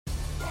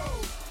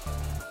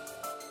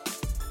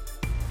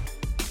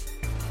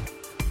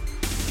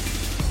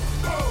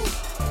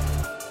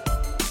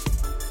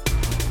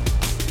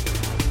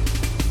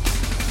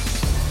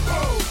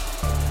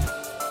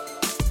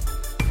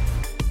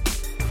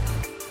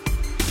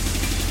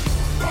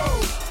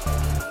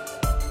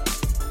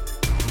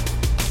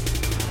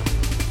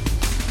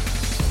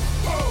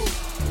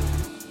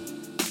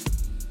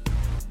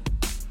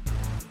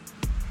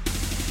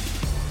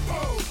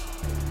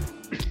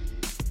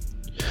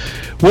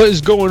What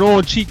is going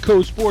on, Cheat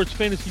Code Sports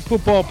Fantasy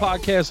Football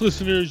Podcast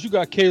listeners? You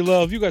got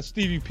K-Love, you got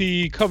Stevie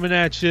P coming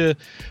at you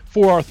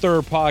for our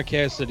third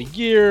podcast of the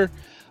year.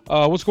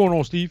 What's going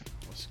on, Steve?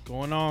 What's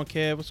going on,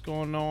 Kev? What's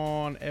going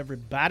on,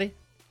 everybody?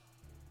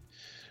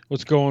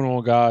 What's going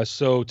on, guys?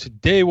 So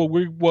today,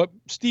 what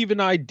Steve and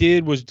I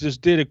did was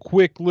just did a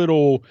quick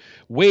little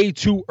way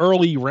too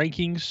early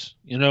rankings.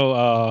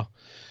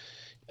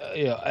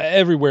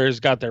 Everywhere has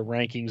got their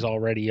rankings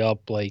already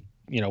up. Like,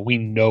 we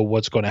know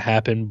what's going to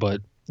happen, but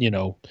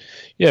you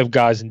have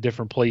guys in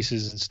different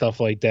places and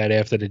stuff like that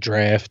after the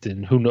draft,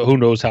 and who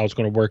knows how it's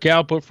going to work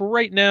out. But for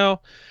right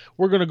now,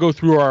 we're going to go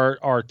through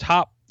our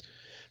top,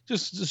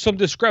 just some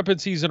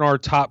discrepancies in our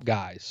top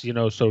guys.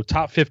 So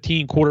top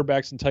 15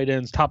 quarterbacks and tight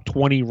ends, top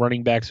 20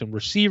 running backs and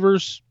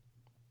receivers,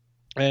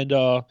 and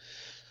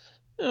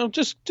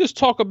just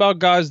talk about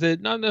guys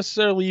that not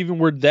necessarily even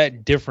were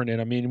that different.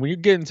 And I mean, when you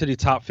get into the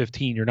top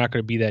 15, you're not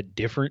going to be that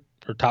different,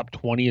 or top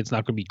 20, it's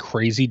not going to be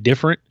crazy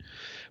different,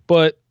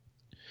 but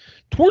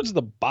towards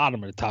the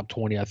bottom of the top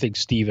 20, I think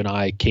Steve and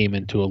I came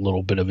into a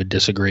little bit of a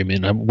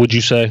disagreement. Would you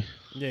say?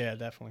 Yeah,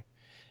 definitely.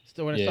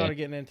 So when it started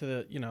getting into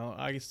the,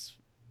 I guess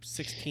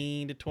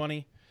 16 to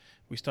 20,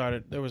 we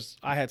started.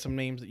 I had some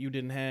names that you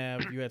didn't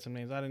have. You had some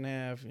names I didn't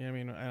have. You know what I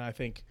mean? And I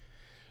think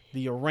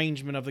the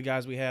arrangement of the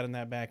guys we had in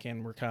that back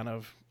end were kind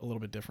of a little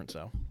bit different.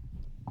 So.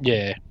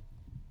 Yeah.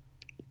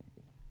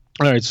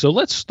 All right. So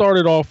let's start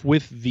it off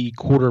with the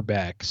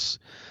quarterbacks.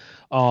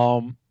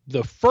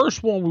 The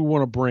first one we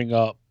want to bring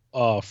up,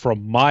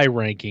 from my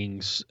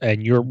rankings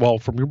and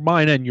from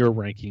mine and your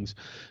rankings,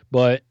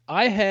 but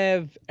I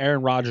have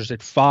Aaron Rodgers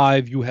at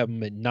 5. You have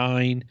him at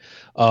 9.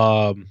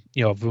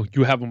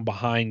 You have him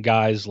behind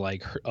guys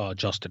like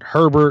Justin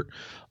Herbert,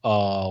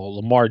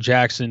 Lamar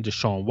Jackson,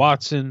 Deshaun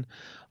Watson,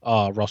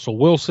 Russell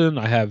Wilson.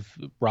 I have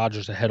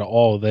Rodgers ahead of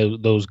all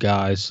of those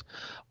guys.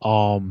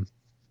 Are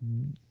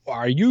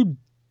you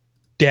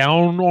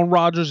down on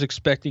Rodgers,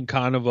 expecting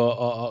kind of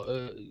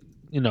a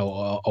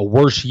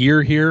worse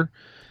year here?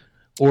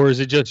 Or is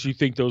it just you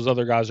think those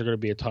other guys are going to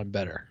be a ton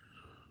better?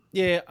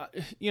 Yeah,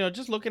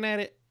 just looking at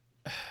it,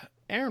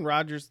 Aaron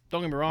Rodgers,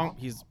 don't get me wrong,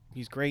 he's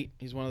great.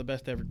 He's one of the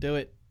best to ever do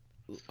it.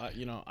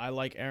 I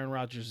like Aaron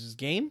Rodgers'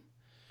 game.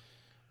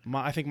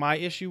 I think my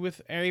issue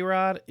with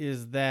A-Rod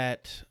is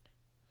that,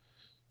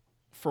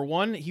 for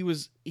one,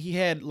 he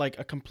had like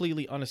a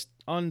completely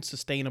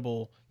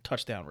unsustainable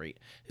touchdown rate.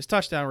 His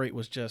touchdown rate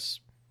was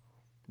just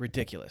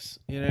ridiculous.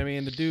 You know what I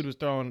mean? The dude was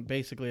throwing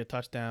basically a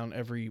touchdown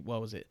every,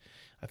 what was it?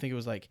 I think it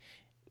was like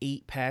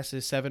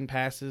 7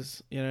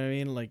 passes, you know what I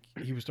mean? Like,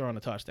 he was throwing a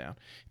touchdown.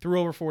 Threw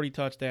over 40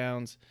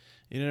 touchdowns,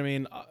 you know what I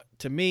mean?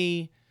 To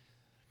me,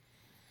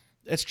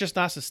 it's just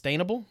not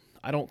sustainable.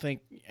 I don't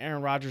think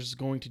Aaron Rodgers is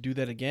going to do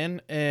that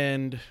again.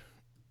 And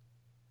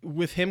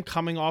with him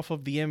coming off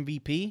of the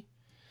MVP,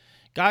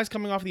 guys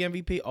coming off the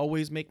MVP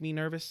always make me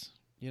nervous.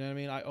 You know what I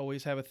mean? I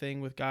always have a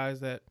thing with guys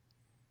that,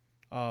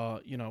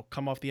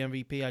 come off the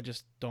MVP. I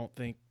just don't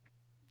think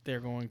they're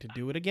going to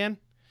do it again.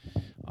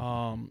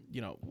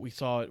 We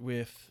saw it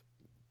with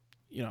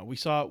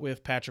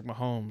Patrick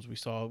Mahomes. We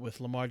saw it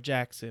with Lamar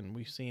Jackson.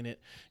 We've seen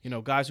it,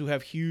 guys who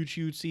have huge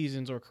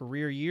seasons or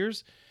career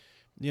years,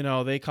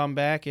 they come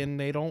back and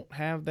they don't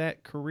have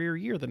that career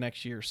year the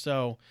next year.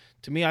 So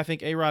to me, I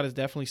think A-Rod is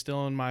definitely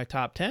still in my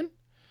top 10.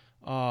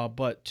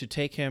 But to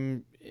take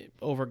him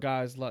over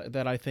guys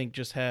that I think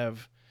just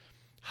have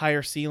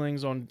higher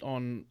ceilings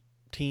on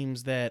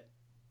teams that,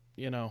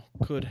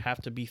 could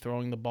have to be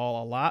throwing the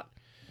ball a lot.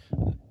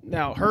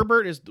 Now,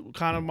 Herbert is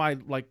kind of my,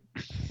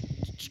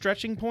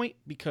 stretching point,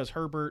 because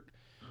Herbert,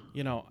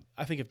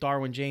 I think if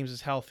Darwin James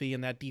is healthy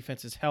and that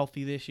defense is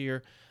healthy this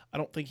year, I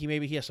don't think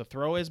he has to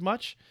throw as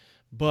much.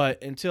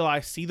 But until I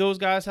see those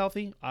guys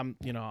healthy, I'm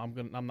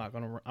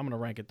gonna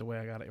rank it the way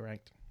I got it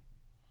ranked.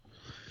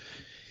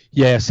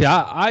 Yeah, see,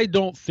 I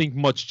don't think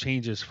much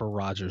changes for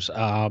Rodgers.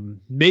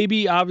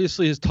 Maybe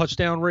obviously his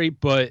touchdown rate,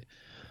 but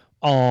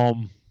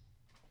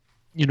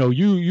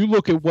you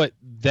look at what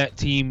that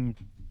team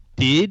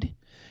did.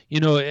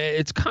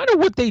 It's kind of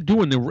what they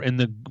do in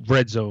the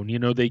red zone.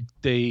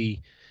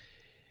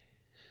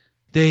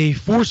 They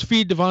force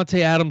feed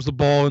Devontae Adams the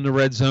ball in the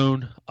red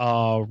zone.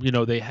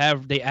 They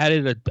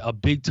added a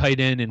big tight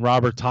end in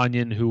Robert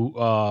Tonyan, who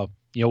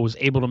was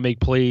able to make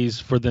plays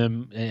for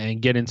them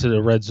and get into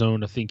the red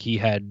zone. I think he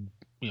had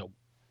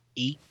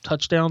 8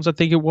 touchdowns, I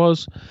think it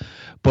was.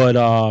 But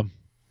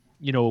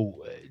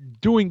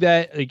doing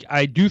that,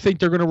 I do think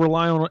they're going to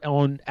rely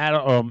on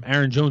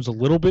Aaron Jones a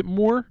little bit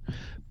more,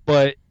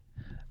 but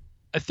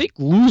I think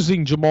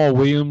losing Jamal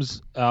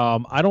Williams,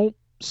 I don't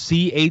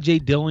see A.J.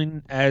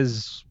 Dillon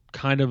as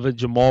kind of a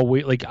Jamal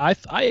Williams.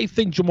 I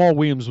think Jamal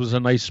Williams was a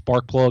nice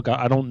spark plug.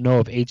 I don't know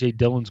if A.J.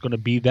 Dillon's going to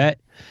be that.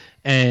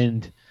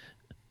 And,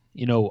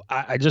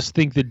 I just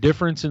think the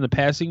difference in the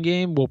passing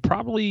game will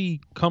probably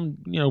come,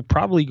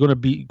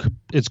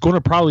 it's going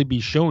to probably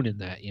be shown in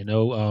that,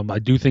 I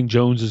do think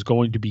Jones is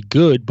going to be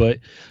good, but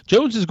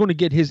Jones is going to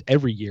get his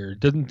every year.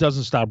 It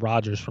doesn't stop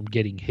Rodgers from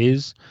getting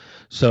his.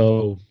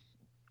 So,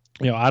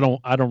 I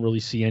don't really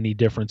see any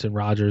difference in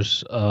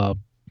Rodgers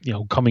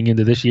coming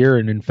into this year,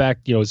 and in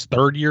fact, his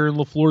third year in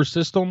LaFleur's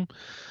system.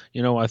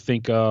 I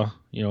think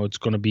it's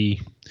going to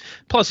be.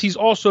 Plus, he's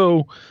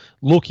also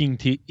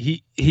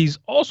he's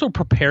also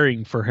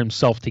preparing for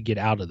himself to get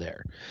out of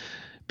there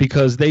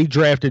because they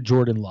drafted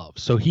Jordan Love,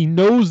 so he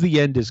knows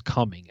the end is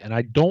coming, and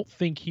I don't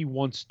think he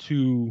wants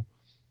to.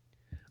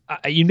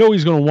 He's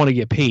going to want to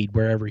get paid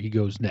wherever he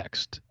goes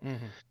next.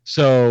 Mm-hmm.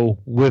 So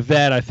with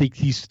that, I think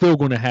he's still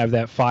going to have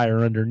that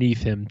fire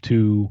underneath him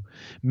to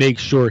make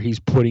sure he's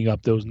putting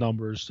up those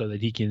numbers so that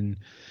he can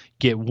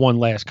get one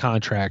last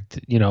contract,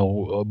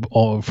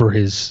 for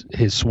his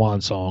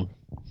swan song.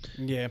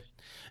 Yeah,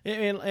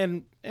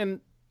 and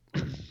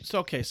so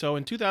okay. So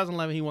in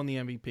 2011, he won the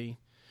MVP.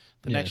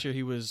 The next year,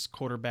 he was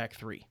quarterback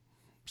 3.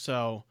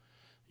 So,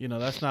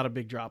 that's not a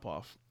big drop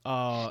off.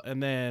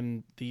 And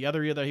then the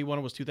other year that he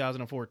won was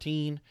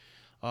 2014.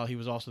 He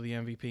was also the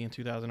MVP in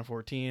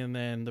 2014. And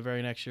then the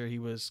very next year, he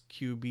was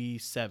QB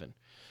 7.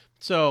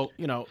 So,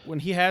 when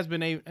he has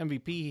been a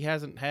MVP, he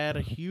hasn't had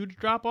a huge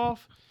drop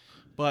off.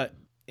 But,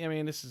 I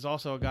mean, this is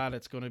also a guy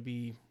that's going to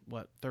be,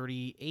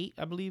 38,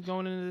 I believe,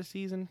 going into the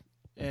season.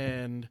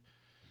 And,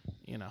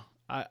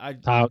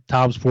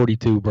 Tom's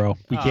 42, bro.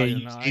 We can't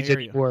use age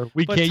anymore.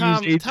 We but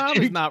can't use age. Tom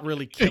is not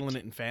really killing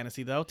it in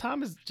fantasy, though.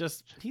 Tom is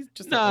he's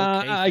just nah.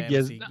 Okay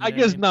fantasy, I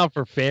guess not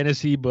for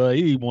fantasy, but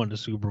he won the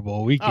Super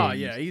Bowl. We can't. Oh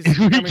yeah,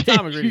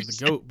 Tom Brady's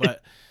the GOAT,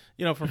 but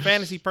for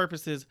fantasy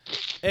purposes,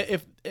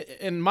 if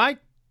and my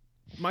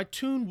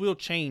tune will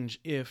change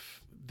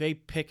if they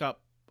pick up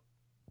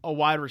a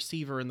wide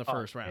receiver in the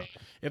first round.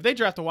 If they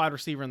draft a wide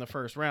receiver in the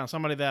first round,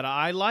 somebody that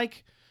I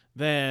like,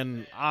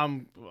 then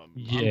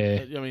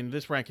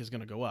this rank is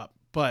going to go up.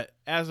 But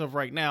as of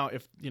right now,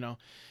 if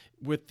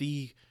with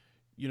the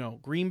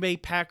Green Bay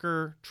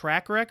Packer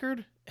track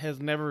record has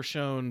never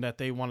shown that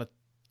they want to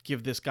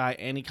give this guy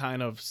any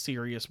kind of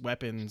serious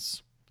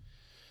weapons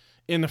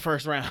in the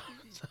first round.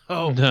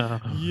 So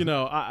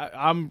no.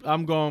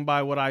 I'm going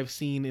by what I've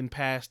seen in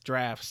past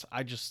drafts.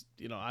 I just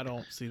I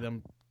don't see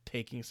them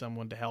taking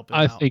someone to help him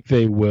out. I think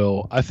they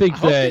will. I think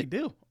hope they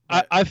do.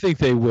 I think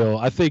they will.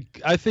 I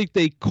think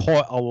they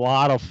caught a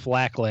lot of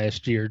flack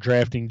last year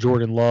drafting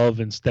Jordan Love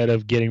instead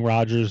of getting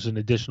Rodgers an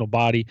additional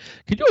body.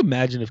 Could you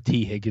imagine if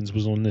T. Higgins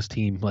was on this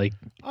team? Like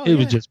it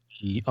would just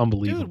be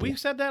unbelievable. Dude, we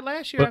said that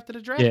last year after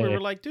the draft. We were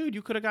like, dude,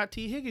 you could have got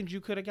T. Higgins.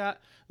 You could have got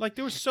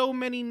there were so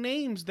many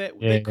names that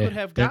they could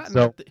have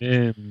gotten.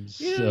 Mims,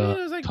 it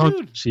was like, tons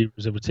dude, of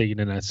receivers that were taken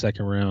in that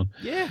second round.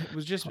 Yeah, it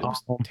was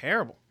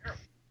terrible.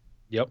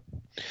 Yep.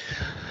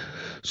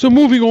 So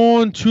moving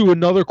on to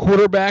another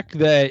quarterback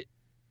that,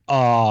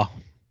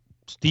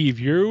 Steve,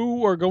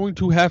 you are going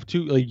to have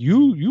to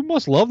you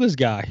must love this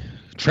guy.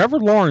 Trevor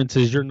Lawrence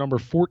is your number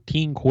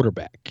 14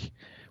 quarterback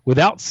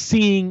without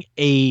seeing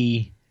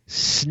a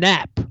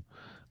snap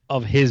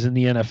of his in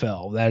the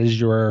NFL. That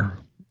is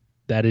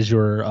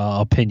your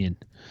opinion.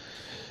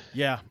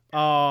 Yeah.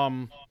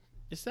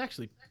 It's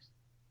actually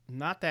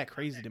not that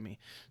crazy to me.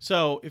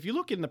 So if you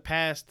look in the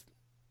past,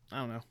 I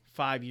don't know,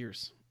 5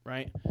 years,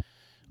 right,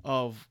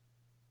 of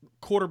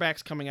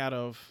quarterbacks coming out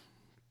of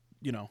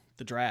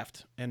the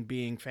draft and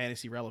being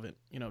fantasy relevant.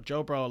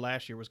 Joe Burrow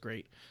last year was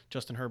great.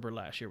 Justin Herbert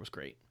last year was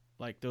great.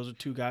 Like those are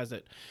two guys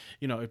that,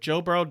 if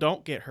Joe Burrow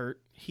don't get hurt,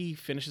 he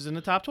finishes in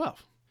the top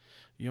 12.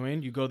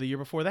 You go the year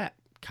before that,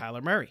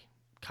 Kyler Murray.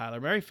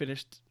 Kyler Murray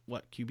finished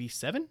QB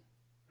 7,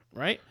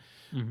 right?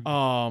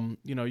 Mm-hmm.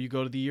 You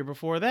go to the year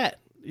before that.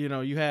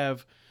 You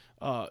have,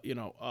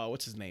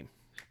 what's his name?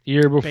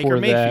 Year before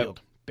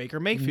Baker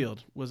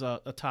Mayfield was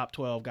a top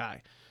 12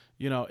 guy.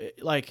 Did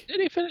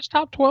he finish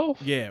top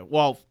 12? Yeah,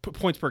 well,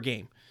 points per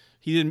game.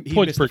 He didn't. He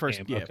missed the first.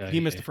 Game. Yeah, okay,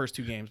 he missed the first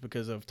 2 games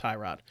because of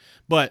Tyrod.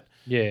 But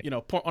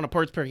on a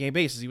points per game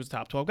basis, he was a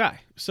top 12 guy.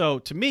 So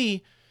to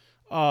me,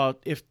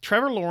 if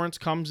Trevor Lawrence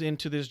comes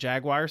into this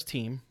Jaguars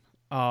team,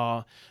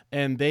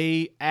 and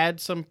they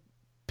add some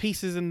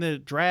pieces in the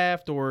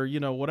draft or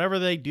whatever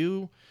they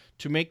do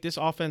to make this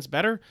offense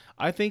better,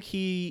 I think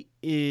he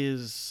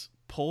is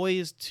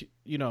poised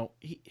to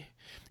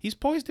he's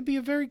poised to be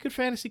a very good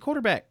fantasy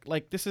quarterback.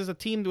 Like, this is a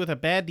team with a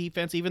bad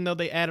defense, even though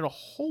they added a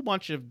whole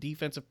bunch of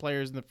defensive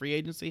players in the free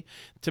agency.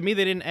 To me,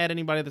 they didn't add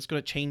anybody that's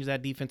going to change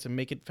that defense and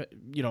make it,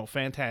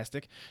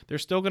 fantastic. They're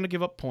still going to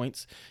give up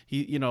points.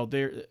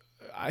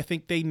 I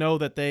think they know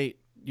that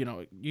you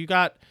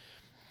got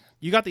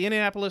the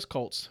Indianapolis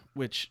Colts,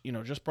 which,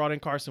 just brought in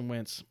Carson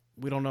Wentz.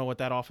 We don't know what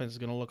that offense is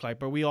going to look like,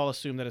 but we all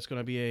assume that it's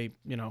going to be a,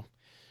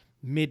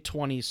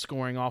 mid-20s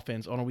scoring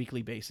offense on a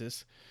weekly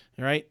basis.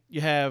 All right?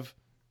 You have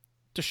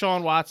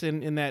Deshaun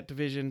Watson in that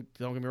division.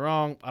 Don't get me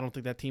wrong. I don't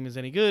think that team is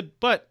any good.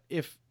 But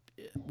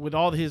with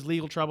all his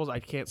legal troubles, I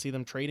can't see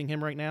them trading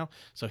him right now.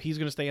 So he's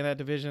going to stay in that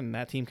division, and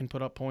that team can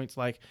put up points.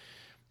 Like,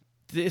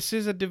 this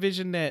is a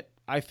division that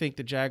I think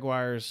the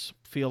Jaguars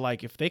feel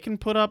like if they can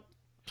put up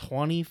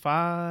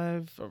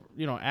 25,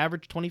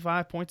 average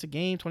 25 points a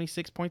game,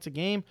 26 points a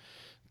game,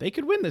 they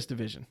could win this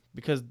division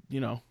because,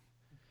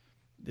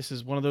 this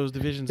is one of those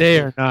divisions. They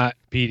are not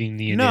beating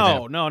the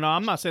Indianapolis. No.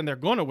 I'm not saying they're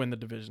going to win the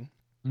division.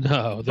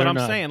 No, but I'm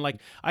saying,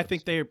 I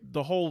think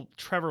the whole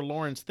Trevor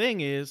Lawrence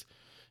thing is,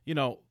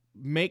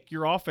 make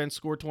your offense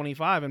score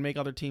 25 and make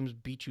other teams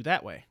beat you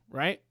that way,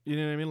 right? You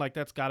know what I mean? Like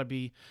that's got to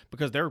be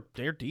because their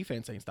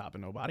defense ain't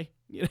stopping nobody.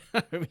 You know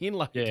what I mean?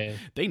 Like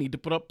they need to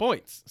put up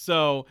points.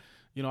 So,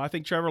 I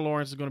think Trevor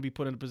Lawrence is going to be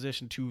put in a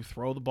position to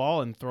throw the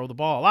ball and throw the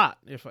ball a lot.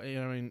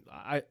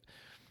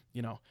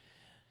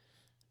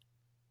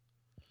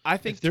 I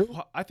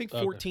think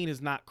 14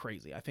 is not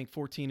crazy. I think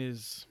 14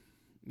 is,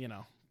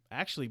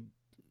 actually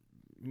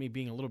me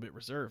being a little bit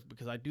reserved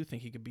because I do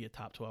think he could be a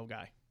top 12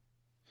 guy.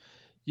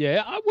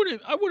 Yeah, I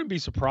wouldn't be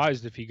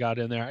surprised if he got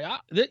in there.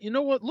 You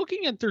know what?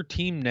 Looking at their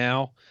team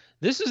now,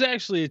 this is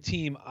actually a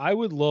team I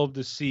would love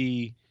to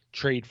see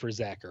trade for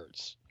Zach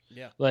Ertz.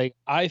 Yeah. Like,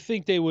 I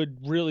think they would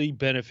really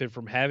benefit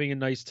from having a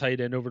nice tight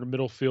end over the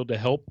middle field to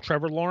help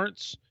Trevor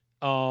Lawrence.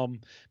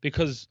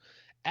 Because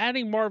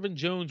adding Marvin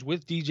Jones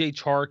with DJ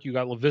Chark, you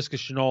got Laviska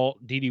Shenault,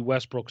 Dede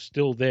Westbrook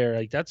still there.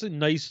 Like, that's a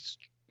nice,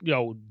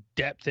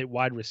 depth at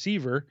wide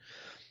receiver.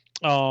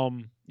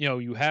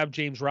 You have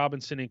James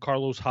Robinson and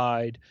Carlos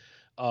Hyde.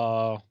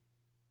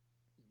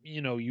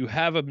 You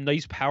have a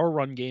nice power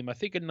run game. I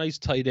think a nice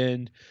tight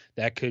end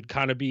that could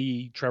kind of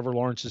be Trevor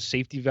Lawrence's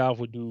safety valve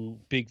would do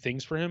big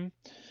things for him.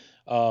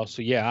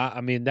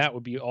 That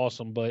would be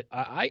awesome. But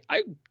I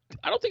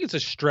don't think it's a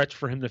stretch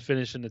for him to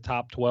finish in the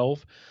top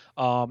 12.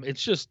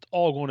 It's just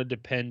all going to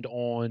depend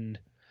on,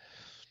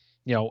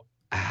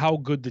 how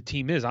good the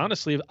team is.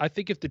 Honestly, I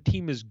think if the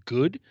team is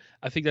good,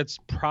 I think that's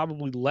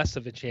probably less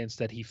of a chance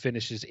that he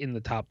finishes in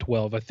the top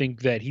 12. I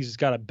think that he's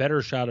got a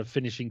better shot of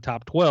finishing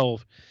top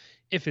 12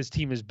 if his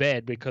team is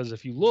bad, because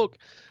if you look,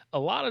 a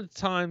lot of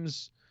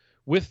times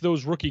with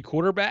those rookie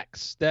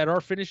quarterbacks that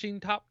are finishing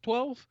top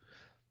 12,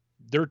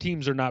 their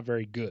teams are not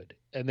very good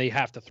and they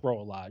have to throw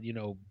a lot.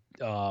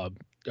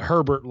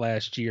 Herbert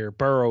last year,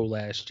 Burrow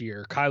last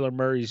year, Kyler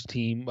Murray's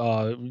team,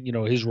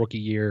 his rookie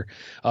year,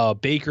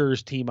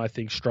 Baker's team, I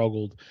think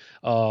struggled,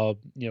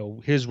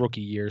 his rookie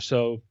year.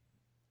 So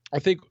I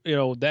think,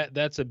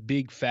 that's a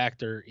big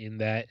factor in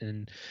that.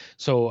 And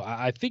so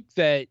I think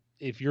that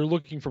if you're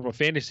looking from a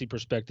fantasy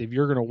perspective,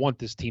 you're going to want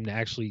this team to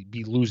actually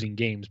be losing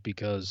games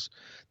because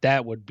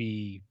that would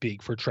be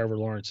big for Trevor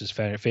Lawrence's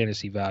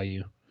fantasy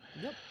value.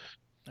 Yep.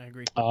 I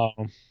agree.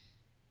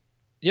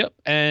 Yep,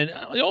 and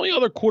the only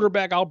other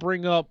quarterback I'll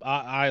bring up,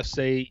 I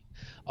say,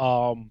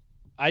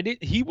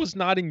 he was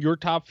not in your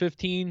top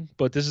 15,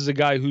 but this is a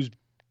guy who's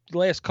the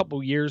last couple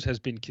of years has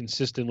been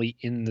consistently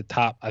in the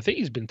top. I think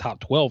he's been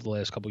top 12 the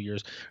last couple of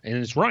years, and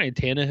it's Ryan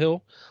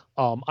Tannehill.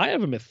 I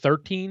have him at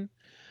 13.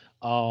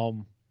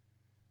 I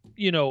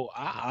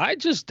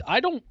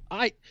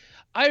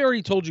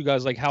already told you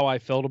guys like how I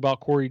felt about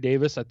Corey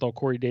Davis. I thought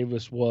Corey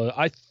Davis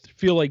I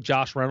feel like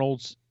Josh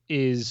Reynolds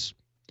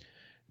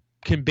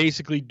can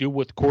basically do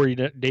what Corey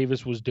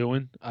Davis was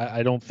doing.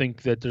 I don't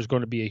think that there's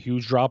going to be a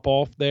huge drop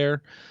off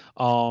there.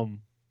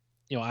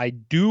 I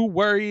do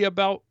worry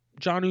about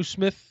Jonnu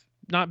Smith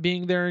not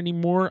being there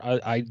anymore.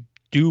 I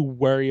do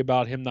worry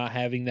about him not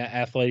having that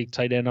athletic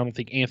tight end. I don't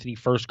think Anthony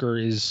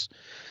Firkser is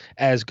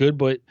as good,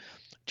 but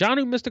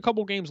Jonnu missed a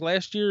couple games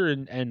last year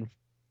and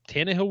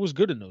Tannehill was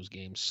good in those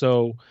games.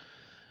 So,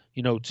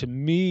 to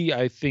me,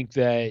 I think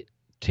that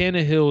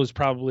Tannehill is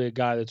probably a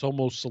guy that's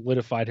almost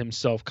solidified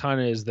himself kind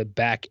of as the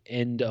back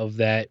end of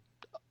that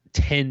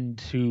 10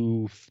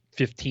 to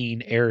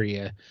 15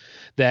 area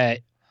that,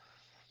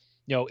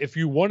 if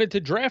you wanted to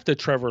draft a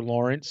Trevor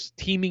Lawrence,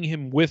 teaming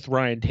him with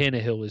Ryan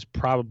Tannehill is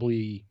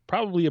probably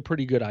a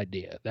pretty good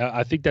idea.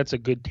 I think that's a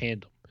good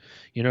tandem.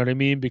 You know what I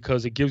mean?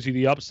 Because it gives you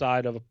the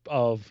upside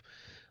of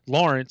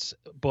Lawrence,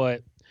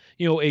 but,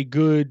 a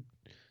good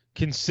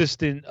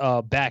consistent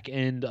back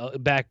end,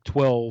 back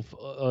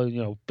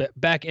 12,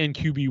 back end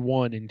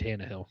QB1 in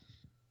Tannehill.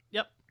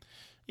 Yep.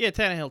 Yeah,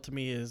 Tannehill to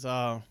me is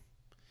the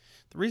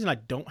reason I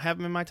don't have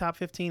him in my top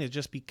 15 is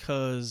just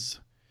because,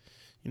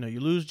 you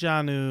lose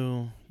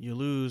Jonnu, you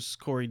lose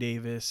Corey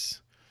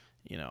Davis,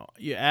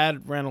 you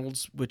add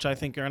Reynolds, which I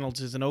think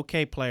Reynolds is an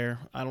okay player.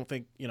 I don't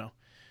think,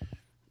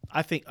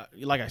 I think,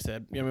 like I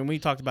said, we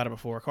talked about it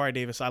before. Corey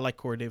Davis, I like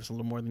Corey Davis a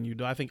little more than you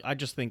do. I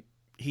just think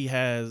he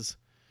has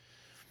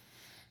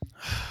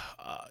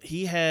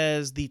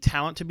the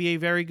talent to be a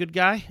very good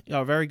guy,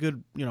 a very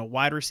good,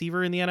 wide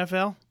receiver in the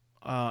NFL.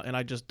 And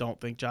I just don't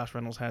think Josh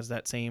Reynolds has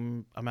that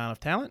same amount of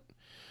talent.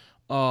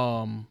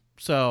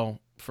 So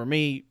for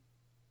me,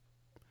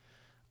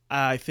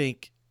 I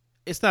think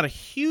it's not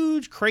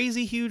a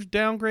crazy huge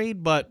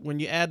downgrade, but when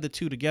you add the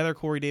two together,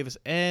 Corey Davis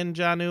and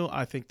Jonnu,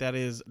 I think that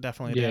is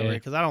definitely a downgrade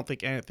because I don't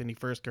think Anthony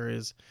Firkser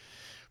is,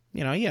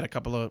 he had a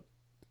couple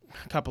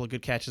of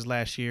good catches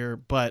last year,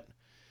 but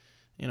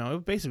it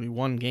was basically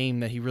one game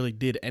that he really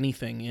did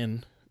anything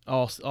in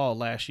all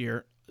last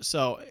year.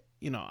 So,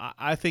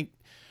 I think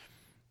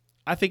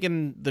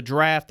in the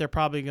draft they're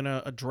probably going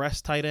to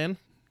address tight end,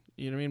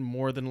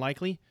 more than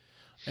likely.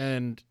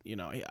 And,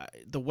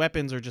 the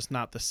weapons are just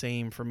not the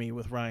same for me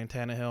with Ryan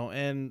Tannehill.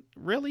 And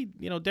really,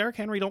 Derrick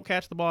Henry don't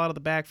catch the ball out of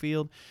the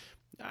backfield.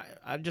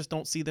 I just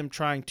don't see them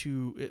trying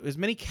to, as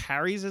many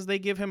carries as they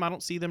give him, I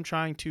don't see them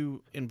trying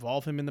to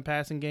involve him in the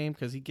passing game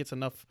because he gets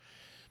enough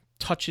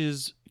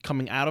touches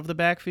coming out of the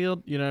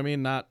backfield. You know what I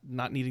mean?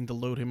 Not needing to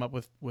load him up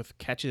with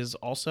catches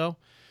also.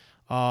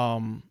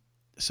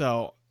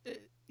 So,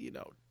 you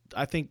know,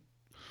 I think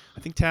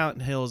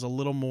Talent Hill is a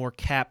little more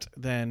capped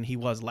than he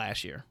was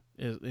last year,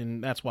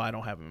 and that's why I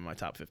don't have him in my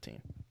top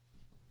 15.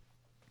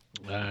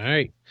 All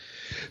right.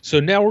 So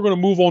now we're going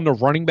to move on to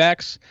running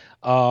backs.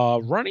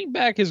 Running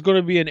back is going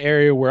to be an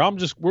area where I'm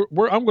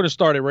going to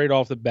start it right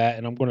off the bat,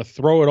 and I'm going to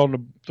throw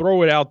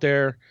it out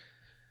there.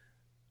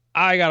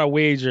 I got a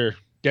wager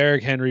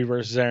Derrick Henry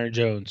versus Aaron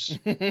Jones.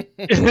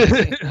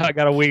 I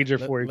got a wager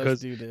for you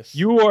because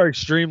you are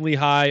extremely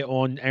high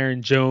on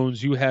Aaron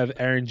Jones. You have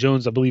Aaron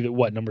Jones, I believe, at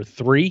what, number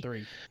 3?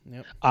 3.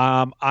 Yep.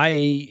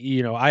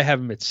 I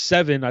have him at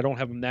 7. I don't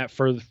have him that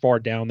far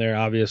down there.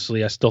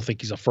 Obviously, I still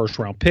think he's a first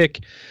round pick,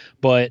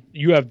 but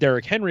you have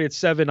Derrick Henry at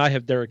 7. I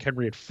have Derrick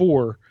Henry at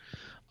 4.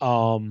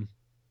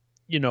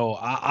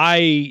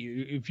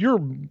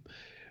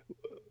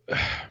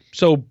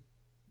 So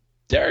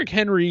Derrick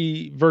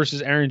Henry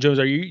versus Aaron Jones,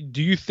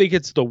 do you think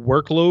it's the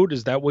workload?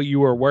 Is that what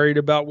you are worried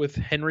about with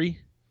Henry?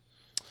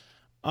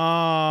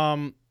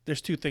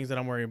 There's 2 things that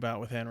I'm worried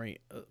about with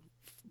Henry.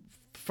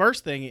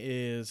 First thing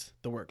is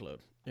the workload.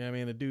 You know what I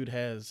mean? The dude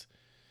has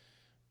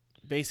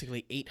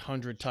basically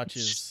 800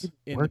 touches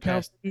in the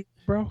past.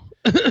 Bro.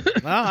 No,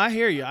 I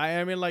hear you.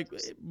 I mean, like,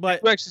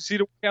 but you actually see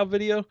the workout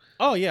video?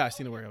 Oh yeah, I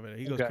seen the workout video.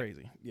 He goes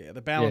crazy. Yeah,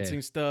 the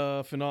balancing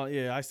stuff and all.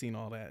 Yeah, I seen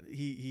all that.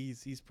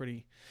 He's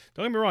pretty.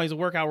 Don't get me wrong. He's a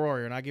workout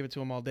warrior, and I give it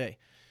to him all day.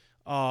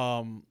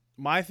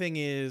 My thing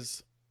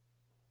is,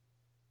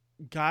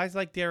 guys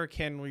like Derrick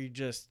Henry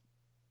just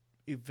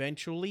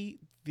eventually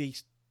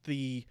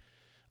the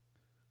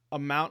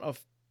amount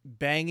of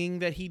banging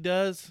that he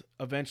does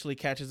eventually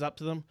catches up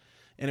to them.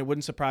 And it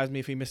wouldn't surprise me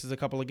if he misses a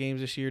couple of games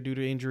this year due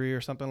to injury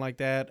or something like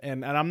that.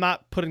 And I'm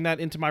not putting that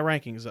into my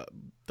rankings.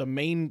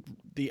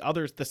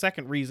 The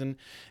second reason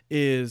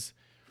is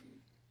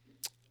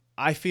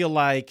I feel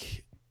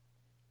like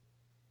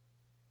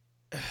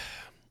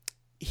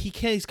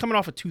he's coming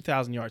off a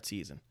 2,000-yard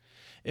season.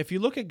 If you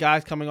look at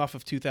guys coming off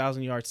of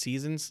 2,000-yard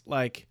seasons,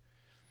 like,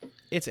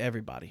 it's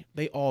everybody.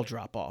 They all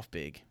drop off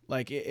big.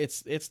 Like,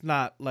 it's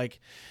not like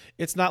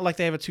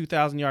they have a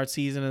 2,000-yard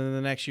season and then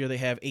the next year they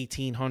have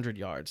 1,800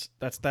 yards.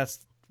 That's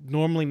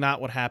normally not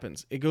what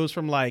happens. It goes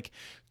from like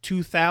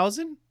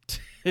 2,000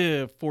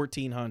 to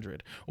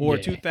 1,400, or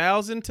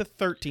 2,000 to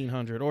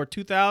 1,300, or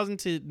 2,000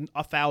 to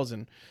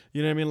 1,000.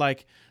 You know what I mean?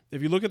 Like,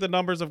 if you look at the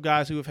numbers of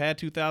guys who have had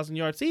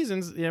 2,000-yard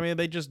seasons, you know what I mean,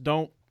 they just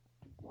don't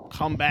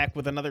come back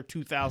with another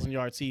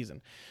 2,000-yard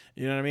season.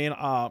 You know what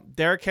I mean?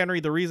 Derrick Henry,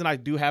 the reason I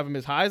do have him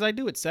as high as I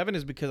do at 7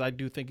 is because I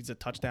do think he's a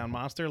touchdown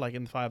monster. Like,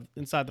 inside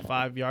the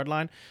 5-yard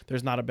line,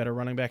 there's not a better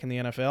running back in the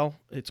NFL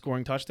at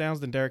scoring touchdowns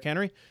than Derrick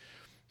Henry.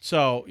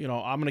 So, you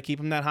know, I'm going to keep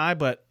him that high,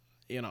 but,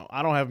 you know,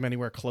 I don't have him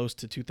anywhere close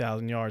to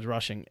 2,000 yards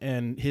rushing,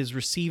 and his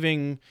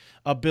receiving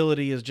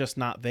ability is just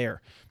not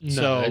there.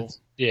 No,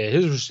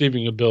 his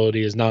receiving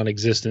ability is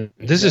non-existent.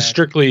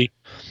 Exactly.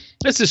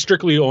 This is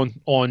strictly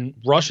on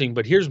rushing,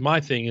 but here's my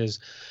thing is,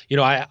 you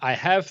know, I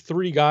have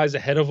 3 guys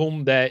ahead of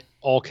him that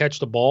all catch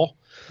the ball.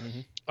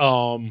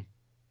 Mm-hmm.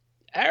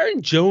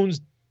 Aaron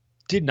Jones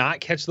did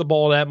not catch the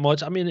ball that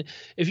much. I mean,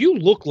 if you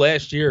look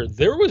last year,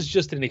 there was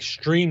just an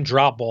extreme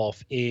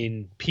drop-off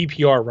in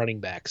PPR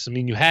running backs. I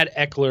mean, you had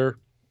Eckler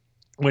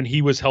when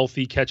he was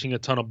healthy catching a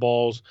ton of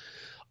balls.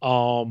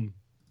 You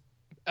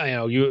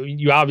know,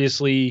 you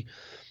obviously –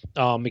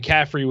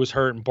 McCaffrey was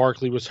hurt and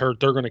Barkley was hurt.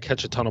 They're going to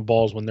catch a ton of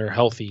balls when they're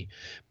healthy.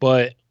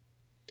 But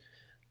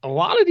a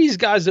lot of these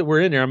guys that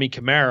were in there, I mean,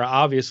 Kamara,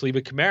 obviously,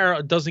 but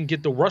Kamara doesn't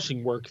get the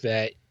rushing work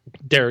that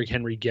Derrick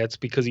Henry gets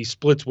because he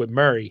splits with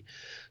Murray.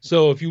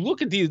 So if you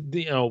look at the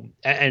you know,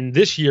 and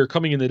this year,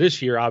 coming into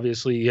this year,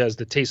 obviously he has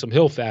the Taysom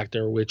Hill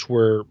factor, which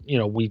I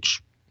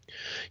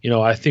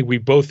think we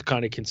both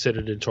kind of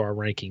considered into our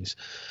rankings.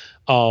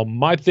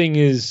 My thing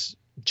is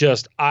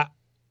just, I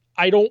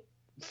don't,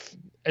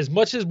 as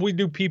much as we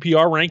do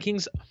PPR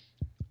rankings,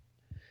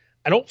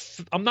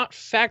 I'm not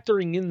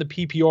factoring in the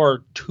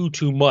PPR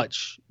too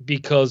much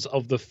because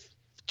of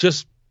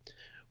just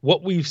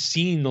what we've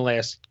seen the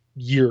last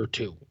year or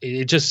two.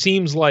 It just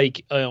seems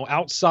like,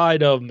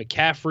 outside of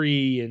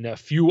McCaffrey and a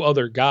few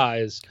other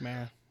guys,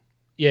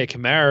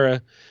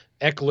 Kamara,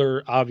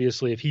 Eckler,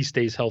 obviously, if he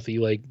stays healthy,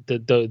 like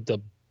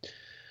the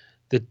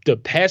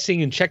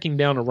passing and checking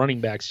down of running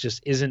backs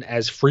just isn't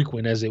as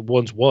frequent as it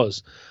once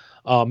was.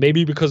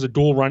 Maybe because of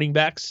dual running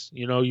backs,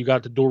 you know, you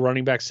got the dual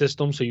running back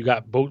system, so you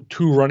got both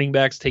 2 running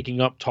backs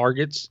taking up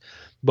targets.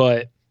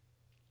 But,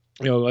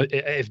 you know,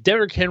 if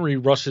Derrick Henry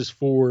rushes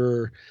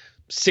for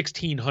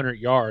 1,600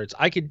 yards,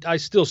 I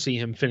still see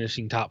him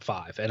finishing top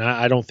 5, and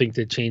I don't think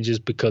that changes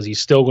because he's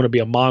still going to be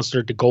a monster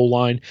at the goal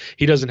line.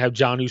 He doesn't have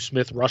Jonnu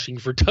Smith rushing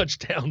for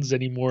touchdowns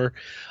anymore.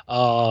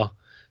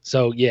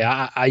 So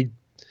yeah, I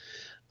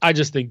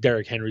just think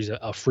Derrick Henry's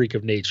a freak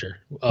of nature.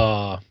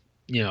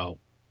 You know.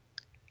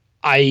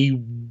 I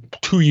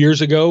 2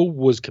 years ago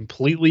was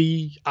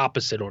completely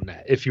opposite on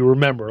that. If you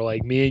remember,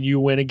 like, me and you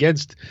went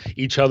against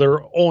each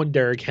other on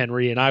Derrick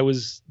Henry, and I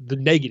was the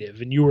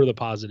negative and you were the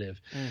positive.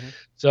 Mm-hmm.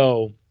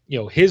 So,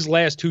 his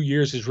last 2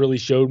 years has really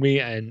showed me.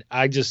 And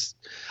I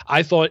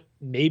thought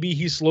maybe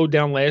he slowed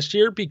down last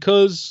year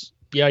because,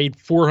 he had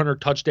 400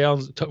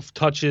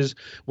 touches,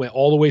 went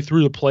all the way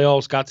through the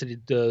playoffs, got to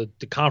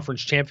the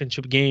conference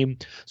championship game.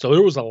 So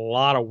there was a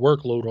lot of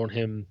workload on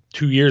him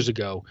 2 years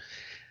ago.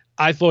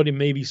 I thought he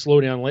maybe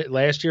slowed down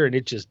last year, and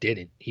it just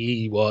didn't.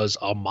 He was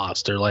a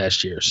monster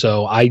last year.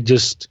 So I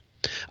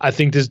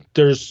think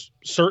there's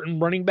certain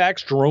running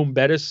backs, Jerome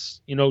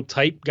Bettis,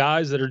 type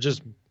guys that are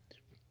just,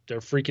 they're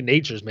freaking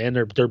natures, man.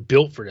 They're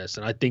built for this,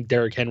 and I think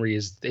Derrick Henry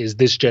is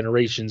this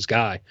generation's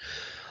guy.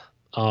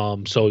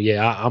 So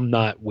yeah, I'm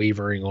not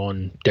wavering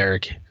on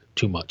Derrick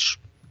too much.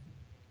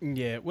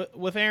 Yeah,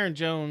 with Aaron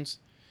Jones,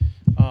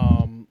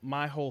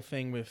 my whole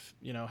thing with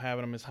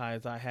having him as high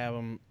as I have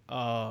him.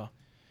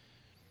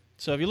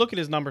 So if you look at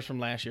his numbers from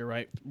last year,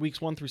 right,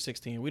 weeks 1 through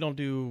 16, we don't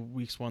do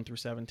weeks 1 through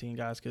 17,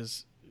 guys,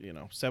 because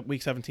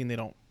week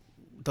 17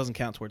 doesn't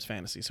count towards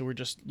fantasy. So we're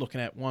just looking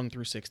at 1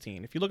 through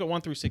 16. If you look at 1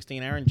 through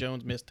 16, Aaron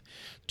Jones missed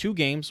 2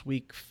 games,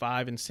 week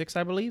 5 and 6,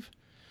 I believe.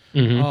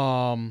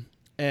 Mm-hmm.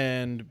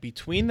 And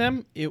between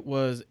them, it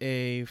was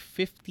a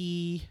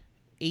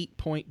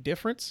 58-point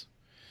difference.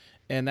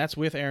 And that's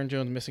with Aaron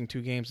Jones missing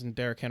 2 games and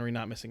Derrick Henry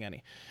not missing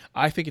any.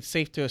 I think it's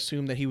safe to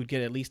assume that he would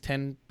get at least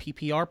 10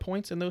 PPR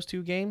points in those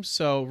 2 games.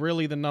 So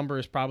really the number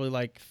is probably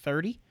like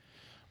 30,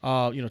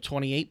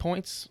 28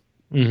 points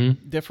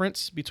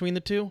difference between the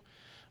two.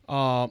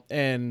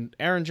 And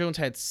Aaron Jones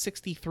had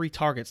 63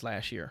 targets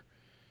last year,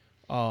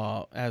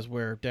 as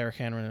where Derrick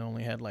Henry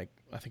only had I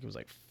think it was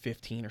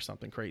 15 or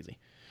something crazy.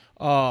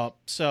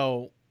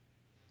 So,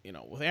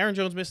 with Aaron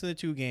Jones missing the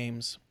 2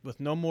 games, with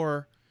no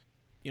more,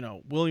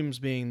 Williams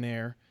being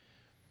there,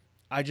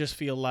 I just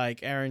feel like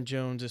Aaron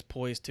Jones is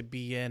poised to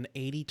be an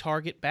 80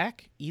 target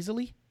back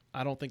easily.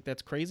 I don't think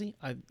that's crazy.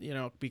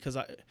 Because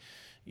I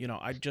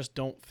just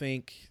don't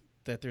think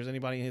that there's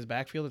anybody in his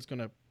backfield that's going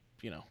to,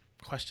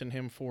 question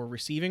him for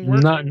receiving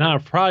work.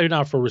 Probably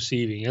not for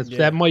receiving.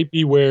 That might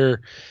be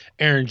where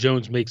Aaron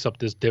Jones makes up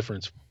this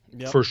difference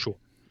for sure.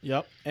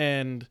 Yep.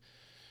 And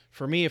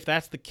for me, if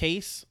that's the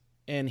case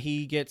and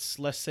he gets,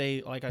 let's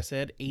say, like I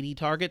said, 80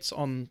 targets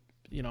on,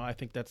 I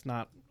think that's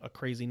not a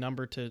crazy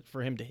number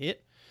for him to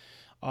hit.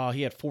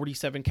 He had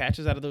 47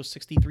 catches out of those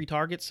 63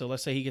 targets. So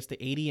let's say he gets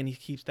to 80 and he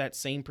keeps that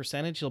same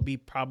percentage. He'll be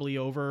probably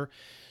over,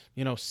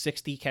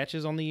 60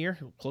 catches on the year,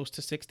 close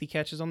to 60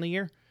 catches on the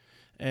year.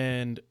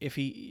 And if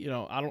he,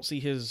 I don't see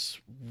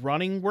his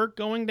running work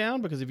going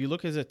down, because if you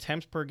look at his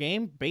attempts per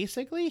game,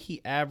 basically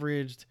he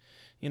averaged,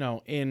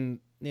 in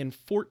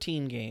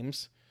 14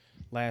 games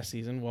last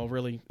season. Well,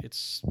 really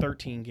it's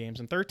 13 games.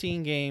 In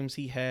 13 games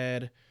he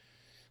had,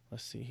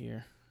 let's see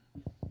here.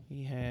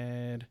 He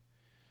had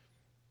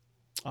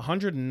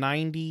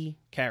 190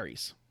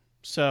 carries.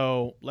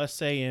 So let's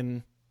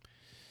say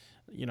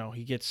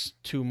he gets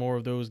 2 more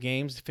of those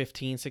games,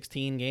 15,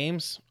 16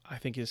 games. I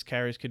think his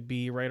carries could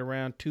be right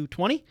around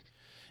 220.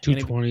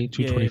 220,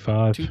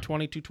 225.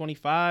 220,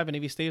 225. And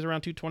if he stays around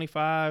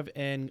 225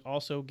 and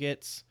also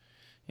gets,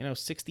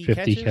 60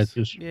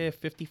 catches. Yeah,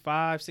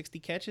 55, 60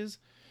 catches.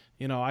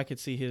 I could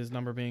see his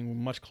number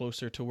being much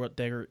closer to what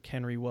Derrick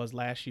Henry was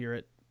last year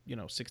at,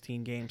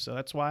 16 games. So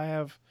that's why I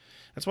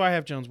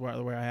have Jones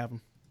the way I have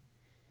him.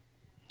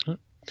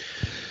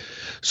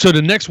 So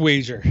the next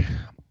wager,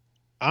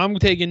 I'm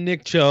taking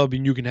Nick Chubb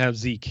and you can have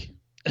Zeke.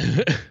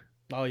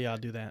 Oh yeah, I'll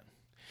do that.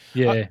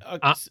 Yeah.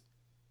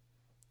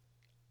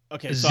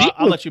 Okay, so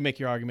I'll let you make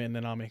your argument and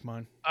then I'll make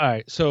mine. All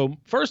right. So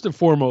first and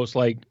foremost,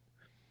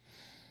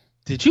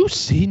 did you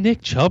see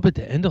Nick Chubb at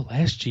the end of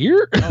last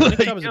year? Oh,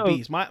 Nick Chubb is a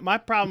beast. My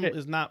problem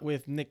is not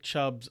with Nick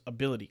Chubb's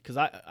ability, because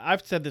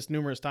I've said this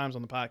numerous times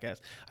on the podcast.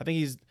 I think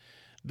he's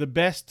the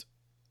best,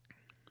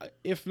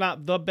 if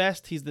not the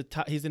best. He's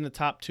he's in the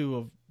top 2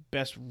 of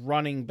best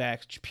running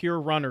backs,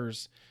 pure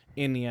runners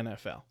in the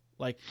NFL.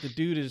 The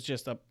dude is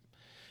just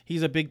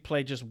he's a big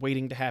play just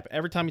waiting to happen.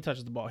 Every time he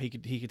touches the ball, he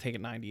could take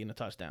it 90 in a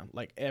touchdown.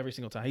 Every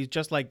single time. He's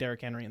just like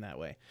Derrick Henry in that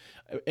way.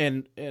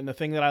 And the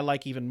thing that I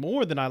like even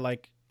more than I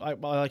like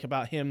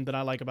about him than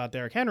I like about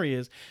Derrick Henry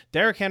is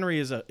Derrick Henry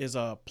is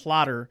a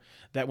plotter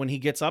that when he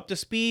gets up to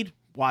speed,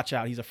 watch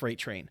out, he's a freight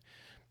train.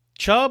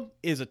 Chubb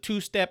is a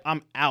 2-step,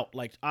 I'm out.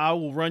 I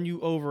will run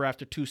you over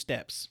after 2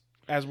 steps.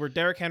 As where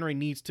Derrick Henry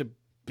needs to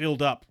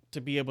build up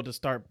to be able to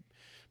start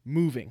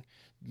moving.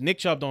 Nick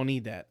Chubb don't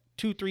need that.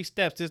 2-3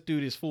 steps, this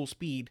dude is full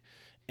speed,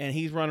 and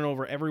he's running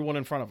over everyone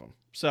in front of him.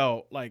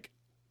 So,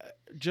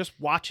 just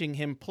watching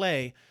him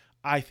play,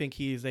 I think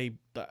he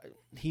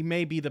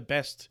may be the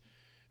best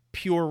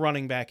pure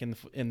running back in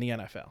the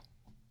NFL.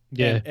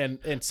 Yeah, and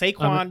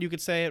Saquon, you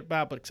could say it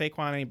about, but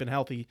Saquon ain't been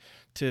healthy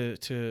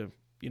to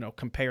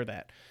compare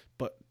that.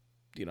 But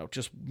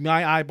just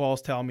my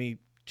eyeballs tell me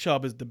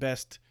Chubb is the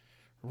best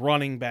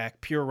running back,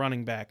 pure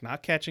running back,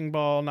 not catching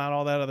ball, not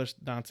all that other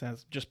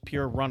nonsense, just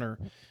pure runner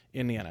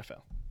in the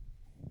NFL.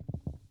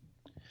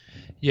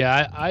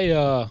 Yeah,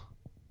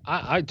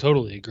 I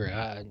totally agree.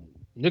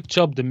 Nick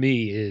Chubb to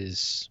me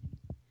is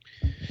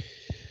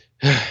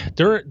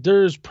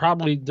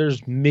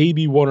there's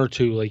maybe one or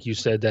two, like you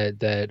said,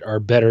 that are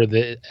better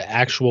the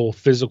actual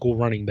physical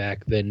running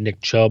back than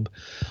Nick Chubb.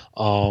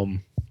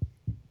 Um,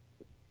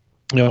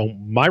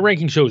 my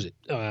ranking shows it.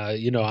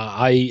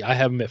 I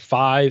have him at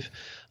 5.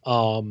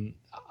 Um,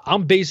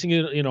 I'm basing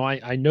it.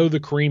 I know the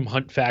Kareem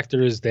Hunt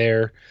factor is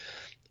there.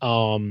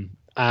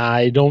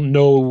 I don't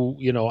know.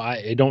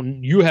 I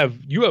don't. You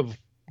have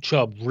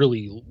Chubb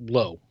really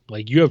low.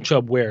 Like you have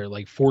Chubb where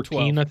like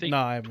 14, 12. I think No,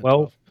 I have him at 12.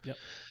 12. Yep.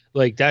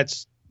 Like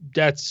that's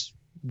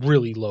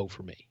really low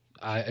for me.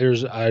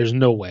 There's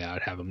no way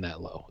I'd have him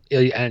that low.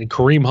 And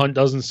Kareem Hunt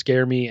doesn't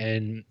scare me,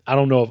 and I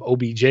don't know if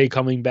OBJ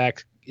coming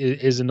back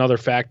is another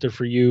factor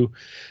for you,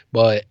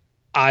 but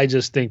I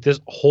just think this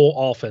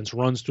whole offense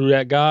runs through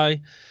that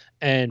guy,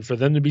 and for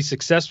them to be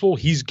successful,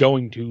 he's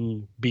going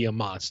to be a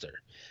monster.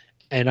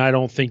 And I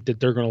don't think that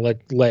they're going to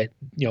let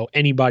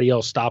anybody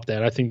else stop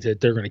that. I think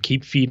that they're going to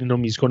keep feeding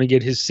him. He's going to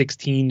get his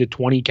 16 to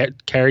 20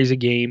 carries a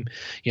game.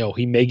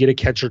 He may get a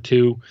catch or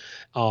two.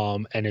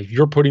 And if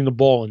you're putting the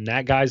ball in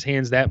that guy's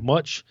hands that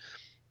much,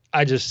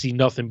 I just see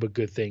nothing but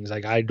good things.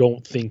 Like I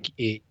don't think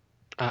it.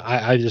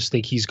 I just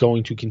think he's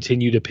going to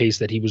continue the pace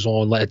that he was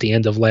on at the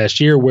end of last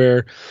year.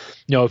 Where,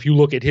 if you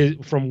look at his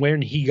from when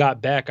he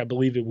got back, I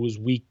believe it was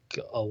week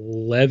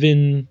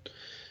 11.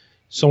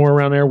 Somewhere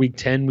around there, week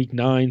 10, week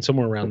 9,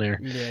 somewhere around there.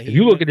 Yeah, if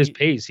you look at his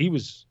pace, he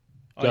was.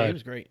 Oh, yeah, he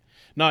was great.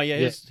 No,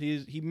 yeah,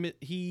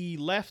 he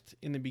left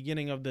in the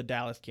beginning of the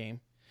Dallas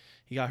game.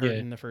 He got hurt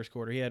in the first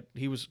quarter.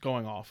 He was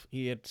going off.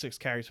 He had 6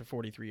 carries for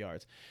 43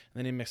 yards. And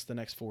then he missed the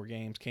next 4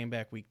 games. Came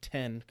back week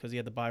 10 because he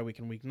had the bye week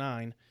in week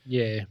 9.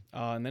 Yeah.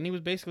 And then he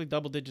was basically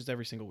double digits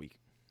every single week.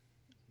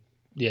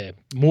 Yeah,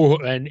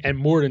 more and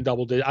more than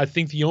double digits. I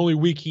think the only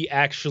week he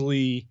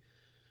actually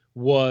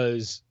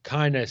was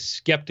kind of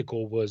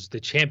skeptical was the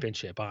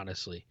championship,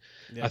 honestly.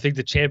 Yeah. I think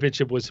the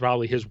championship was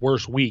probably his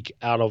worst week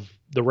out of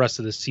the rest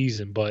of the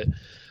season. But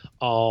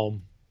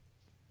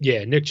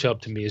Nick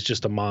Chubb to me is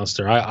just a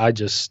monster. I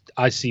just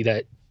see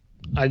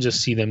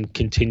them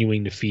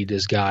continuing to feed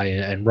this guy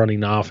and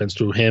running the offense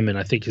through him, and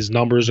I think his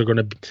numbers are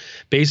going to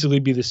basically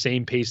be the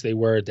same pace they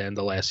were at the end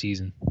of last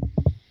season.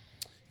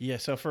 Yeah,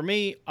 so for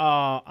me,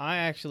 I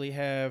actually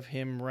have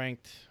him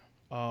ranked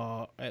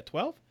at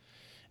 12.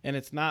 And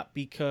it's not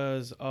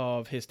because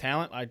of his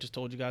talent. I just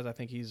told you guys I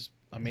think he's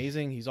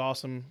amazing. He's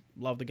awesome.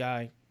 Love the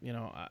guy.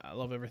 I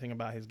love everything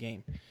about his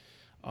game.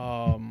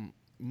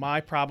 My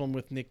problem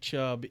with Nick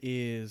Chubb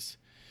is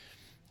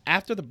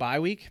after the bye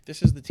week,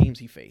 this is the teams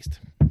he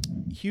faced.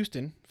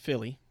 Houston,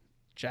 Philly,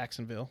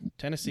 Jacksonville,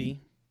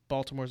 Tennessee,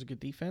 Baltimore's a good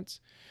defense,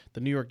 the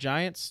New York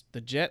Giants,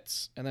 the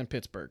Jets, and then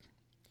Pittsburgh.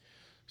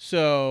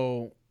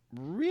 So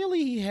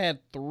really he had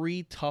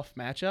 3 tough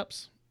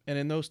matchups. And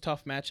in those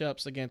tough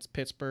matchups against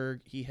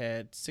Pittsburgh, he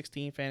had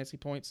 16 fantasy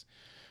points.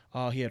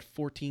 He had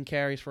 14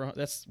 carries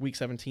that's week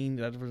 17.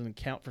 That doesn't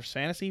count for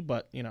fantasy,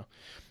 but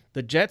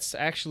the Jets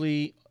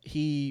actually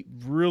he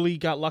really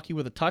got lucky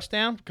with a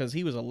touchdown because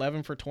he was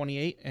 11 for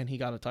 28 and he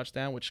got a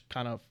touchdown, which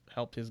kind of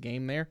helped his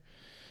game there.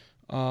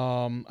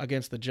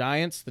 Against the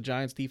Giants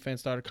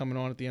defense started coming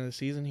on at the end of the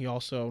season. He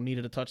also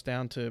needed a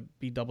touchdown to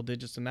be double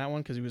digits in that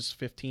one because he was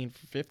 15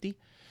 for 50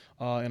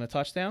 in a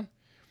touchdown.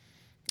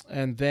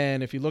 And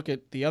then if you look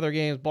at the other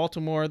games,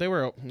 Baltimore, they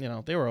were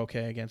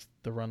okay against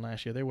the run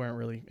last year. They weren't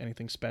really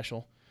anything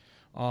special.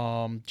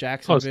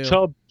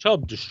 Jacksonville.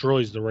 Chubb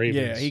destroys the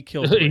Ravens. Yeah, he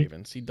kills the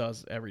Ravens. He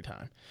does every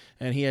time.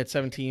 And he had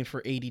 17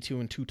 for 82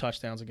 and 2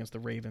 touchdowns against the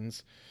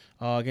Ravens.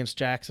 Against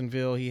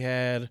Jacksonville, he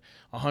had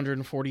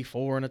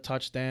 144 and a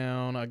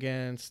touchdown.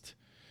 Against,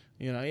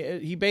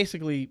 he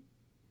basically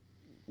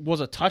was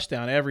a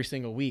touchdown every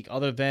single week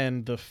other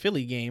than the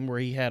Philly game where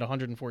he had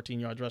 114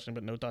 yards rushing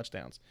but no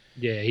touchdowns.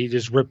 Yeah, he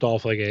just ripped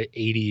off like an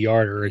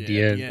 80-yarder at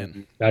the end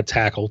and got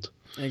tackled.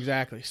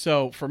 Exactly.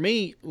 So for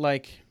me,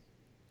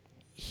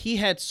 he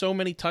had so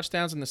many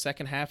touchdowns in the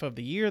second half of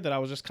the year that I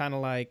was just kind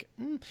of like,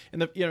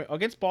 And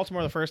against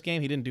Baltimore the first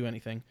game, he didn't do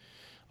anything.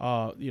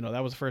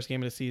 That was the first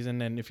game of the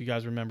season, and if you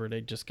guys remember,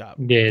 they just got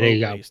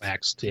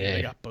waxed. Yeah,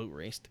 they got boat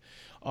raced.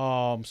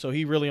 So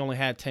he really only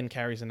had 10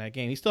 carries in that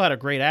game. He still had a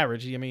great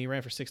average. He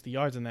ran for 60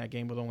 yards in that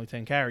game with only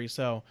 10 carries.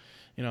 So,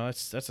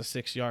 that's a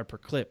 6-yard per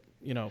clip,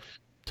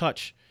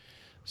 touch.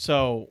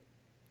 So,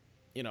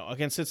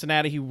 against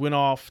Cincinnati, he went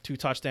off 2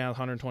 touchdowns,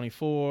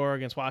 124.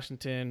 Against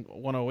Washington,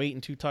 108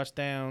 and 2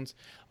 touchdowns.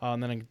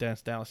 And then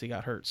against Dallas, he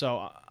got hurt.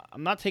 So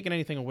I'm not taking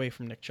anything away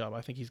from Nick Chubb.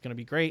 I think he's going to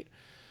be great.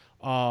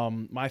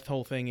 My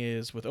whole thing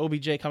is with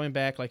OBJ coming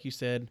back, like you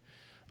said,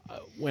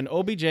 when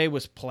OBJ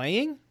was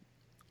playing,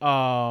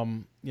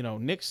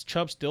 Nick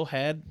Chubb still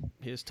had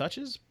his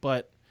touches,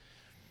 but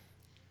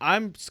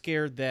I'm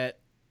scared that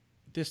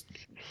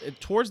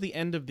towards the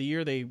end of the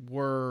year, they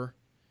were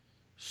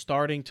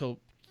starting to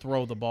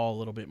throw the ball a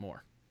little bit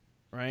more,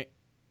 right?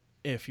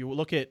 If you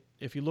look at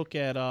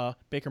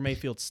Baker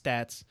Mayfield's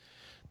stats,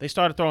 they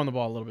started throwing the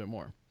ball a little bit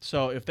more.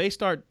 So if they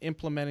start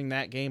implementing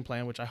that game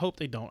plan, which I hope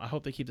they don't, I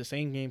hope they keep the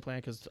same game plan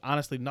because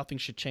honestly, nothing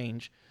should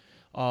change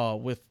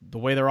with the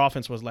way their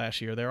offense was last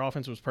year. Their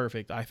offense was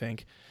perfect, I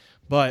think.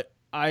 But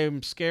I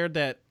am scared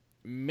that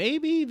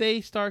maybe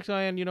they start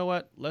saying, you know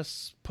what,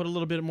 let's put a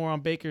little bit more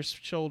on Baker's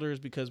shoulders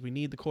because we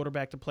need the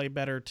quarterback to play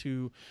better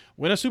to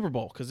win a Super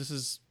Bowl, because this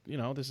is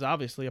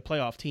obviously a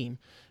playoff team,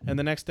 and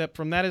the next step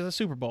from that is a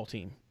Super Bowl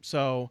team.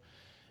 So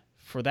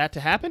for that to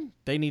happen,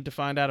 they need to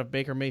find out if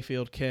Baker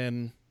Mayfield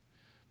can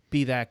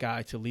be that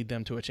guy to lead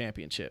them to a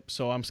championship.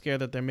 So I'm scared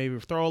that they maybe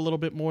throw a little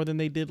bit more than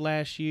they did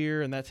last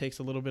year, and that takes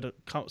a little bit of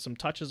some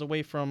touches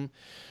away from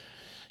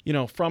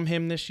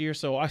him this year.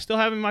 So I still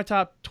have him in my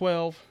top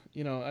 12.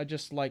 I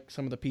just like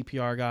some of the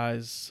PPR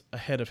guys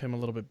ahead of him a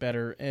little bit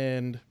better.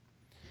 And,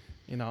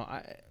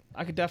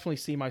 I could definitely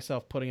see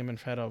myself putting him in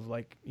front of,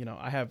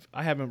 I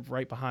have him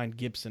right behind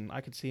Gibson. I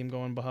could see him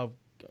going behind,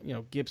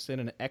 Gibson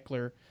and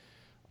Eckler.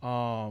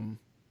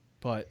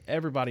 But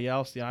everybody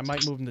else, I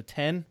might move him to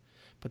 10,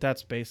 but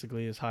that's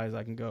basically as high as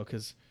I can go.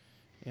 Cause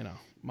I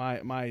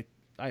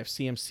have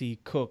CMC,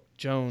 Cook,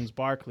 Jones,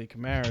 Barkley,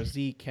 Kamara,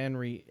 Zeke,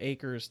 Henry,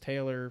 Akers,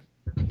 Taylor,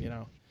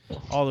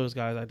 all those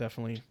guys I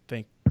definitely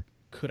think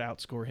could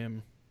outscore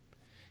him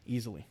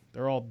easily.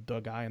 They're all the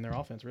guy in their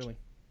offense, really.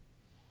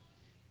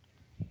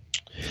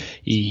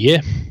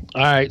 Yeah.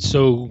 All right.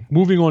 So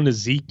moving on to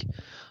Zeke.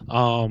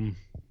 I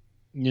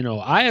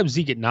have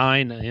Zeke at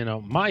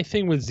 9. My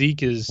thing with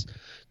Zeke is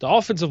the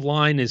offensive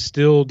line is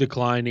still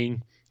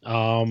declining.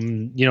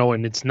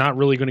 And it's not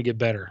really going to get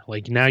better.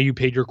 Like, now you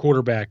paid your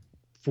quarterback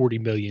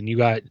 $40 million. You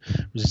got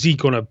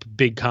Zeke on a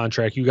big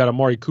contract. You got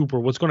Amari Cooper.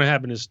 What's going to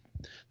happen is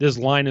this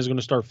line is going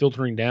to start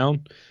filtering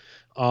down,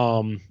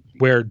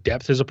 where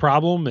depth is a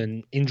problem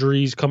and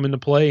injuries come into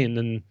play. And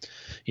then,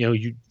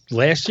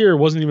 last year it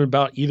wasn't even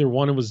about either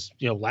one. It was,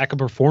 lack of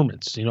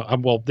performance.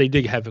 Well, they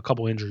did have a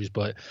couple injuries,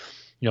 but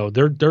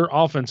their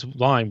offensive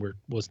line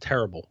was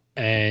terrible.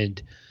 And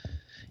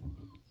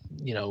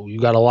you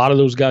got a lot of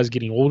those guys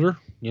getting older.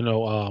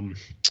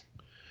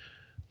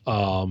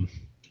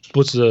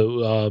 What's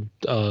the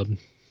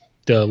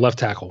left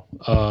tackle?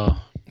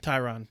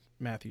 Tyrann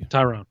Mathieu.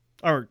 Tyron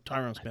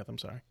Smith, I'm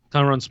sorry.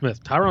 Tyron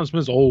Smith. Tyron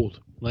Smith's old,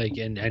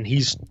 and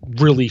he's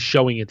really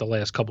showing it the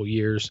last couple of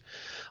years.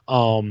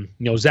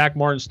 Zach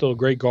Martin's still a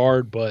great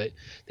guard, but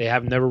they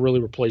have never really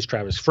replaced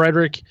Travis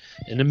Frederick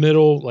in the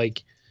middle.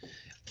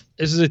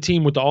 This is a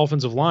team with the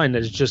offensive line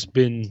that has just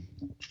been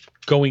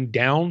going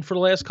down for the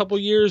last couple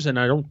of years, and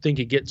I don't think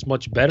it gets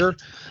much better.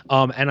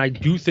 And I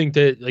do think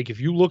that, if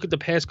you look at the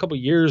past couple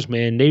of years,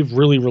 man, they've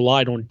really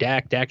relied on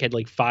Dak. Dak had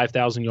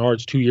 5,000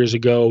 yards 2 years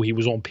ago. He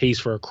was on pace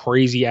for a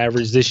crazy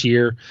average this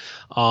year,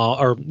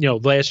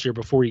 last year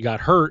before he got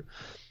hurt.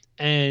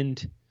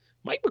 And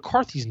Mike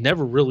McCarthy's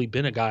never really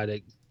been a guy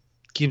that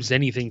gives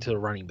anything to the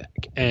running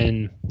back.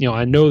 And,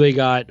 I know they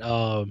got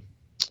the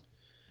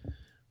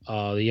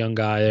young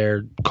guy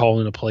there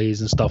calling the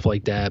plays and stuff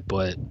like that,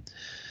 but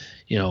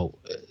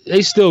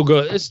they still go.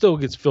 It still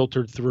gets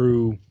filtered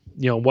through,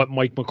 what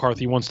Mike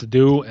McCarthy wants to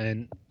do,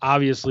 and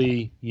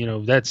obviously,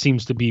 that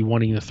seems to be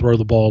wanting to throw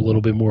the ball a little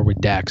bit more with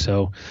Dak.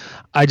 So,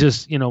 I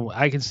just,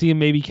 I can see him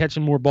maybe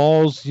catching more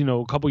balls.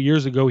 A couple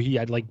years ago, he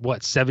had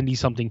 70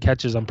 something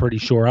catches. I'm pretty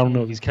sure. I don't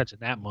know if he's catching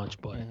that much,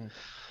 but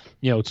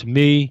to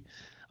me,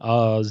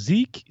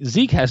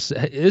 Zeke has.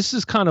 This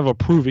is kind of a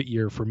prove it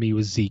year for me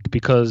with Zeke,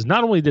 because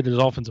not only did his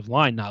offensive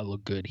line not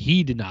look good,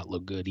 he did not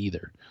look good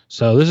either.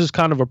 So this is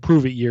kind of a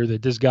prove it year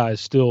that this guy is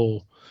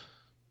still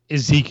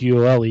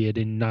Ezekiel Elliott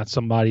and not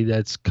somebody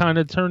that's kind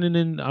of turning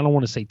in. I don't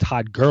want to say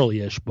Todd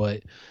Gurley-ish,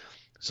 but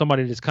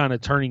somebody that's kind of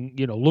turning.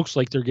 Looks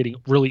like they're getting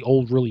really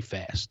old really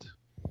fast.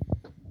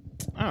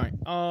 All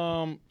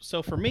right.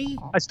 So for me,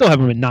 I still have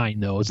him at 9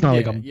 though. It's not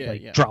I'm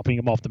dropping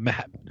him off the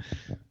map.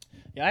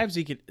 Yeah, I have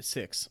Zeke at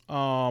 6.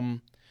 For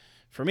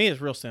me,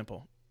 it's real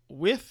simple.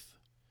 With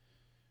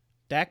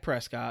Dak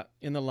Prescott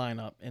in the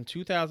lineup in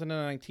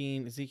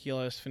 2019, Ezekiel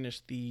has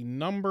finished the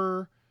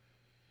number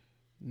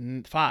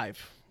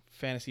 5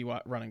 fantasy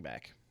running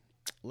back.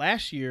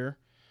 Last year,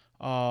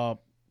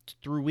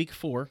 through week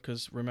 4,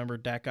 because remember,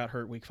 Dak got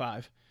hurt week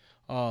 5.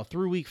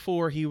 Through week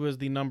 4, he was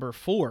the number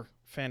 4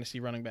 fantasy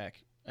running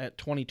back at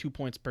 22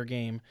 points per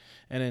game.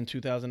 And in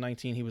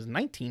 2019, he was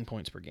 19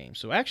 points per game.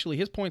 So actually,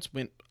 his points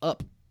went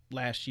up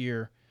last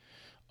year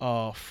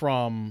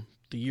from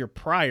the year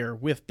prior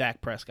with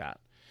Dak Prescott.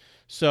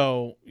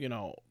 So,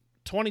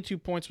 22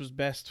 points was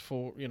best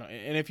for,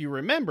 and if you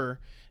remember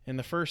in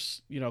the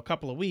first,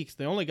 couple of weeks,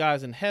 the only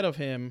guys ahead of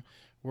him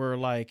were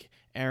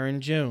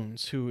Aaron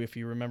Jones, who, if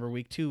you remember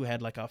week 2,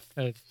 had a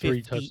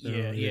 3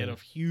 touchdowns. He had a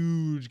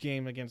huge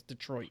game against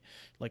Detroit,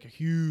 a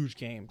huge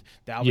game.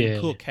 Dalvin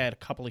Cook had a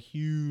couple of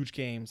huge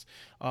games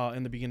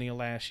in the beginning of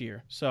last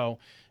year. So,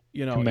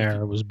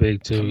 Kamara was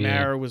big too.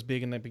 Kamara was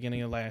big in the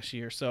beginning of last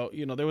year. So,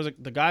 there was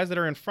the guys that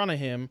are in front of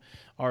him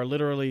are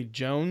literally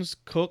Jones,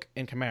 Cook,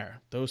 and Kamara.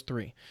 Those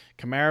 3.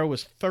 Kamara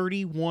was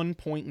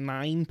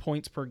 31.9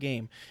 points per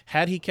game.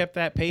 Had he kept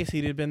that pace,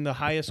 he'd have been the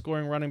highest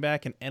scoring running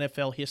back in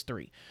NFL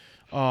history.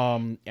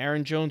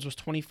 Aaron Jones was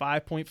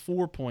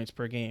 25.4 points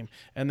per game.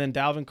 And then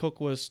Dalvin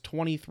Cook was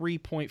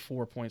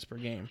 23.4 points per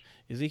game.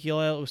 Ezekiel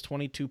Elliott was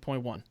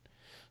 22.1.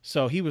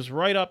 So he was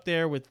right up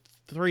there with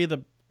 3 of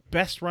the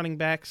best running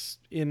backs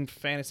in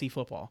fantasy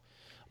football.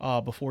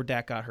 before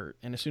Dak got hurt.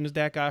 And as soon as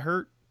Dak got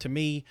hurt, to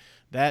me,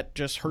 that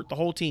just hurt the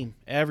whole team.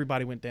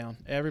 Everybody went down.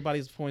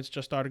 Everybody's points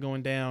just started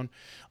going down.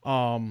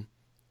 And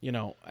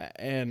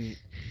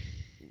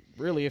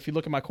really, if you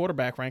look at my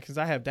quarterback rankings,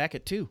 I have Dak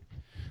at 2.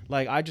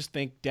 Like, I just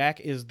think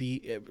Dak is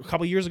a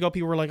couple years ago,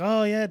 people were like,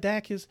 oh, yeah,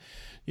 Dak is,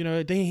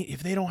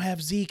 if they don't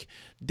have Zeke,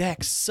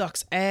 Dak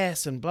sucks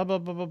ass and blah, blah,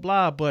 blah, blah,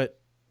 blah. But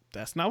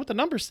that's not what the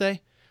numbers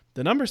say.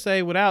 The numbers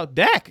say without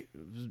Dak,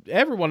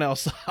 everyone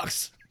else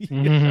sucks.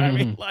 You know what I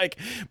mean? Like,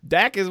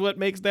 Dak is what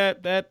makes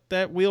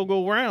that wheel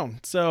go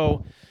round.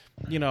 So,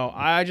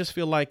 I just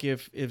feel like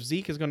if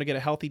Zeke is going to get a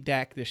healthy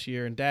Dak this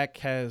year, and Dak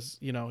has,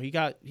 he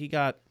got,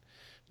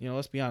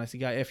 let's be honest, he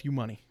got FU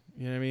money.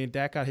 You know what I mean?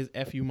 Dak got his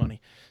FU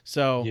money.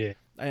 So, yeah.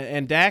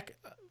 And Dak,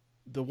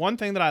 the one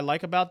thing that I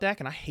like about Dak,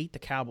 and I hate the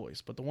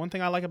Cowboys, but the one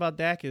thing I like about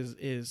Dak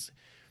is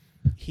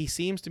he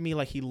seems to me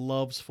like he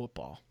loves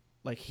football.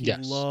 Like, he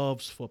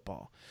loves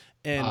football.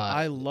 And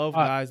I love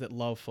guys that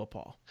love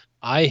football.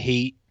 I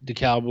hate the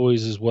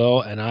Cowboys as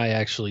well, and I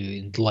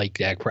actually like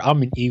Dak.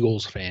 I'm an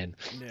Eagles fan.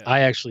 Yeah. I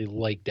actually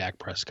like Dak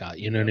Prescott.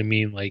 You know what I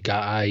mean? Like,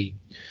 I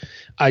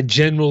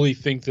generally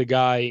think the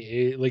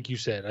guy, like you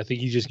said, I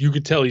think you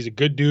could tell he's a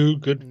good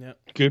dude,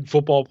 good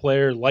football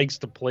player, likes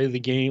to play the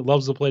game,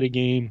 loves to play the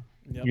game.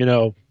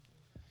 Yep.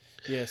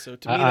 Yeah. So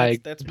to me,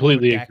 that's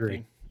completely more of a Dak agree.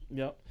 Thing.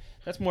 Yep.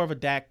 That's more of a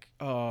Dak,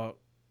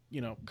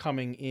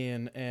 coming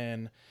in,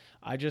 and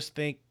I just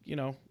think,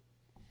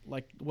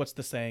 like, what's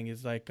the saying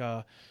is like,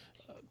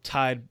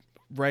 tide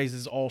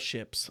raises all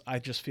ships. I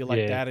just feel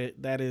like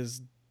that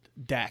is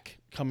Dak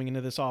coming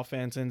into this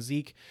offense, and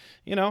Zeke,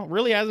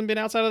 really hasn't been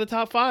outside of the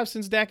top 5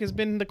 since Dak has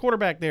been the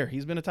quarterback there.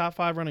 He's been a top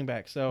 5 running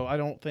back. So I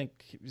don't think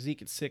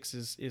Zeke at 6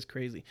 is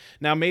crazy.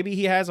 Now, maybe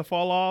he has a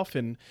fall off,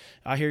 and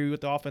I hear you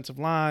with the offensive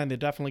line. They're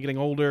definitely getting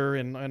older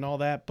and all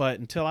that. But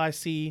until I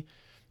see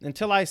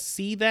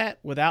that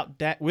with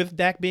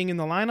Dak being in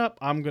the lineup,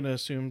 I'm going to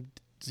assume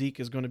Zeke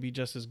is going to be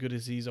just as good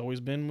as he's always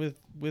been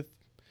with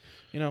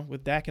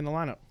Dak in the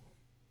lineup.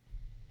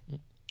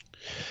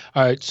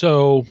 All right,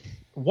 so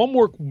one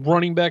more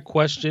running back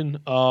question.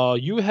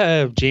 You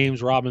have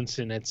James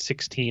Robinson at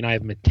 16. I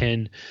have him at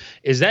 10.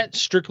 Is that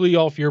strictly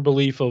off your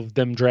belief of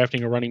them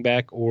drafting a running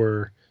back,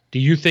 or do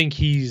you think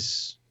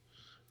he's?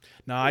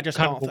 No, I just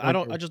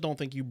don't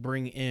think you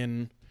bring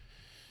in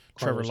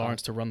Trevor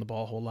Lawrence to run the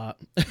ball a whole lot.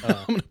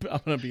 I'm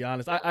gonna be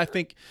honest. I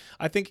think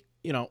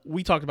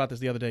we talked about this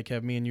the other day,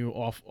 Kev. Me and you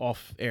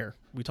off air.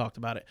 We talked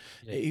about it.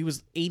 Yeah. He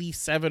was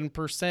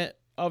 87%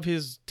 of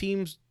his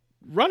team's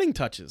running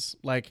touches.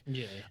 Like,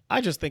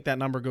 I just think that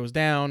number goes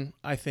down.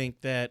 I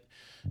think that,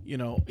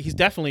 he's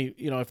definitely,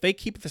 if they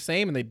keep it the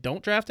same and they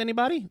don't draft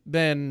anybody,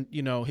 then,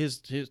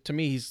 his to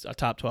me, he's a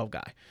top 12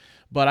 guy.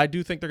 But I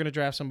do think they're going to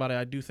draft somebody.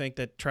 I do think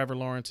that Trevor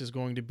Lawrence is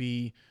going to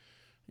be,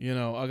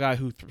 a guy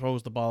who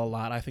throws the ball a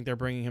lot. I think they're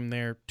bringing him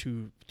there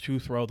to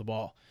throw the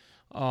ball.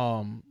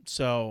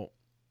 So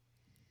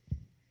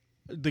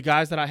the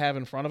guys that I have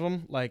in front of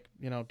him, like,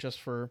 just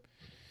for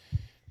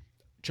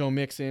Joe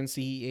Mixon,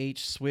 CEH,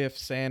 Swift,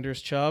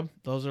 Sanders, Chubb,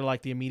 those are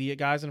like the immediate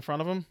guys in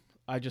front of him.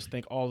 I just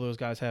think all those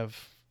guys have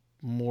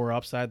more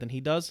upside than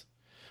he does,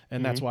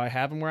 and that's why I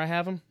have him where I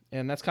have him.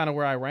 And that's kind of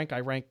where I rank.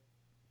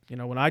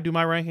 When I do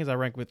my rankings, I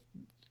rank with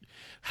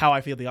how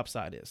I feel the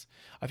upside is.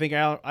 I think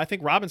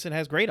Robinson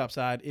has great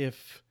upside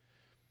if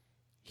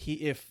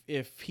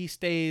he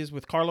stays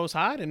with Carlos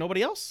Hyde and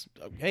nobody else.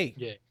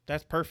 Hey,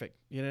 that's perfect.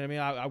 You know what I mean?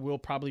 I will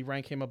probably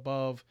rank him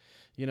above,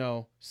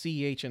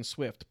 CEH and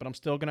Swift, but I'm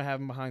still gonna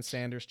have him behind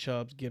Sanders,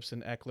 Chubb,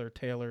 Gibson, Eckler,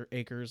 Taylor,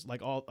 Akers.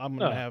 Like, I'm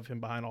gonna have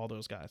him behind all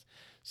those guys.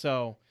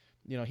 So,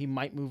 he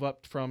might move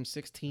up from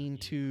 16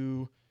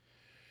 to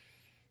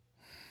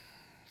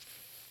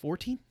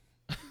 14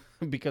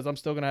 because I'm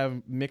still gonna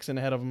have Mixon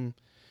ahead of him,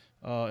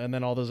 and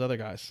then all those other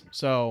guys.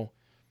 So,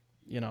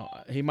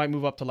 he might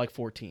move up to like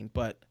 14,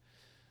 but.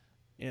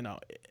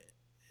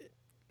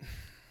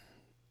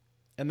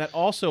 And that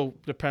also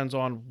depends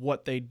on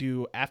what they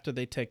do after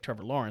they take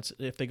Trevor Lawrence,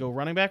 if they go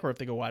running back or if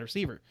they go wide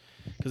receiver.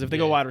 Because if they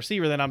go wide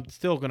receiver, then I'm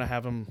still going to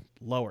have him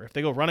lower. If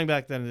they go running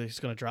back, then he's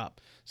going to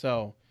drop.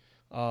 So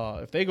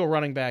if they go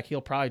running back,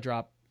 he'll probably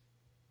drop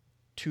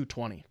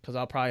 220 because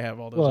I'll probably have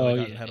all those other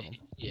guys ahead of him.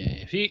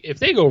 Yeah, if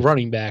they go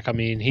running back, I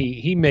mean,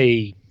 he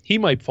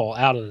might fall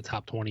out of the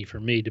top 20 for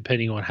me,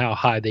 depending on how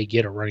high they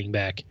get a running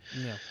back.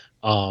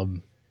 Yeah.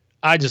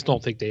 I just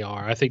don't think they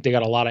are. I think they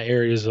got a lot of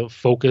areas of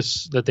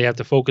focus that they have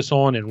to focus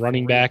on, and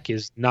running back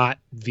is not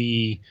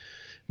the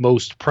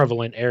most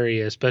prevalent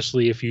area,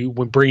 especially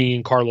when bringing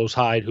in Carlos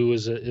Hyde, who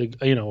is a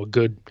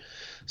good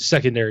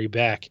secondary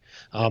back.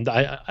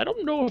 I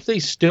don't know if they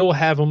still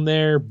have him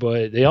there,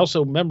 but they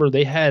also remember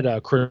they had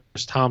Chris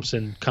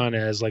Thompson kind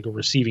of as like a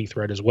receiving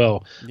threat as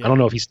well. Yeah. I don't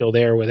know if he's still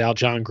there without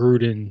John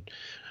Gruden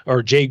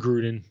or Jay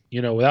Gruden.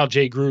 Without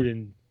Jay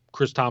Gruden,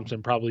 Chris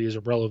Thompson probably is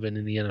irrelevant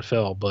in the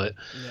NFL, but.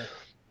 Yeah.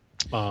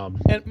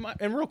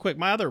 And real quick,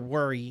 my other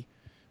worry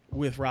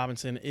with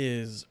Robinson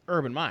is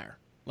Urban Meyer.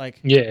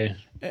 Like, yeah,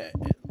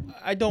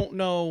 I don't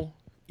know.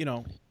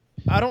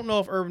 I don't know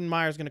if Urban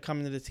Meyer's going to come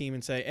into the team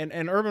and say,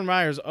 and Urban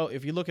Meyer's,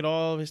 if you look at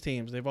all of his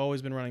teams, they've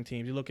always been running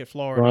teams. You look at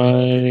Florida.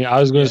 Right. I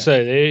was going to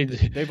say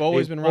they've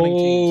always been running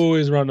teams.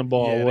 Always run the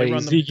ball. Yeah, like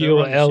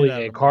Ezekiel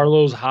Elliott,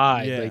 Carlos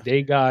Hyde, yeah. like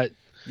they got.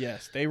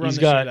 Yes, they run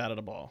the shit out of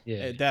the ball.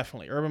 Yeah,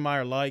 definitely. Urban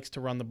Meyer likes to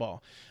run the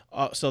ball,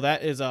 so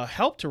that is a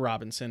help to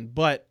Robinson.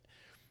 But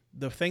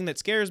the thing that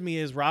scares me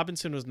is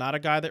Robinson was not a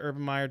guy that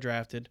Urban Meyer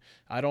drafted.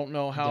 I don't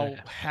know how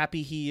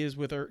happy he is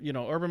with,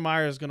 Urban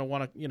Meyer is going to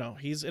want to,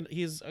 he's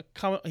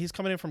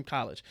coming in from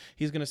college.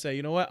 He's going to say,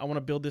 you know what, I want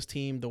to build this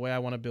team the way I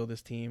want to build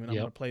this team, and I'm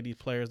going to play these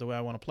players the way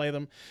I want to play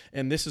them,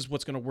 and this is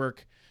what's going to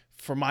work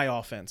for my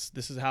offense.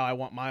 This is how I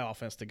want my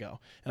offense to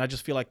go, and I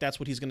just feel like that's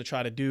what he's going to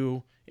try to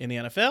do in the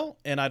NFL.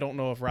 And I don't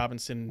know if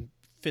Robinson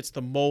fits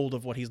the mold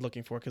of what he's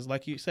looking for, because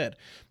like you said,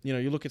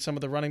 you look at some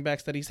of the running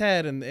backs that he's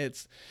had, and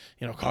it's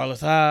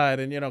Carlos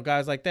Hyde and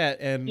guys like that,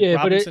 and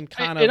Robinson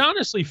it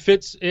honestly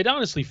fits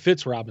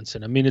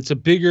Robinson. I mean, it's a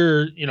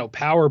bigger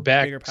power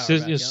back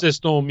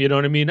system. You know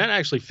what I mean? That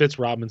actually fits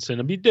Robinson.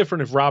 It'd be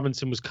different if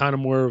Robinson was kind of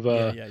more of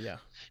a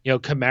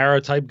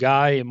Kamara type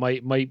guy. It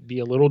might be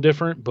a little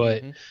different,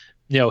 but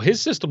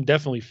his system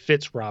definitely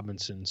fits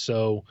Robinson.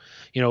 So,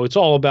 it's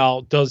all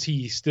about, does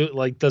he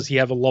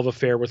have a love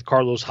affair with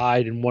Carlos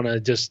Hyde and want to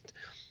just,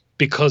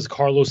 because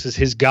Carlos is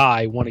his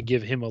guy, want to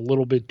give him a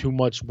little bit too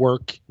much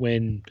work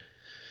when,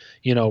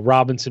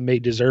 Robinson may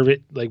deserve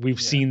it. Like we've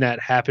seen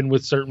that happen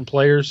with certain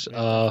players.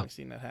 I've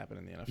seen that happen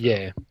in the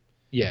NFL.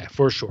 Yeah,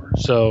 for sure.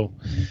 So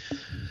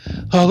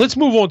let's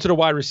move on to the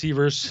wide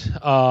receivers.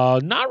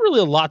 Not really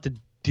a lot to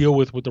deal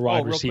with the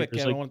wide receivers. Real quick,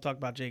 Kevin, I want to talk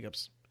about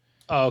Jacobs.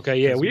 Oh, okay,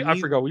 yeah, I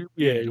forgot.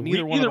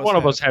 Neither one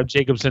of us have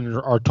Jacobs in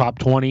our top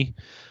 20.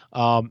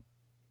 That's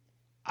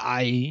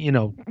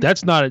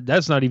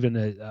not even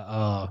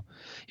a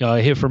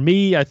hit for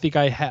me. I think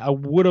I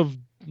would have,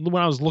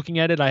 when I was looking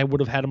at it, I would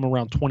have had him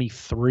around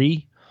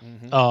 23.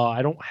 Mm-hmm.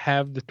 I don't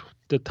have the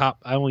top.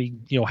 I only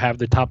have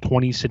the top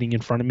 20 sitting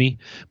in front of me.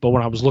 But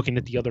when I was looking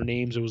at the other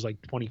names, it was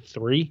like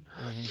 23.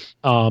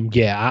 Mm-hmm.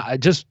 I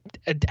just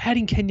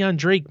adding Kenyon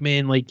Drake,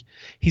 man, like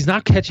he's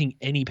not catching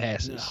any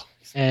passes. No.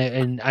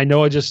 And I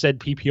know I just said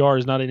PPR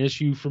is not an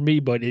issue for me,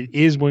 but it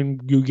is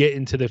when you get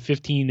into the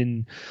 15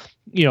 and,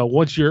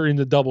 once you're in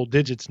the double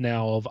digits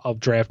now of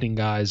drafting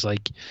guys,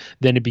 like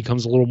then it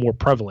becomes a little more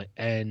prevalent.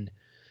 And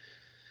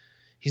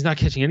he's not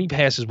catching any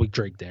passes with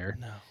Drake there.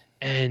 No.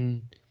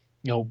 And,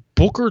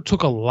 Booker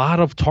took a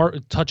lot of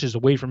touches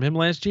away from him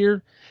last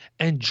year,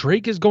 and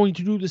Drake is going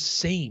to do the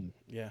same.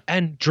 Yeah.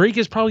 And Drake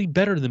is probably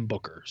better than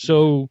Booker.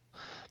 So,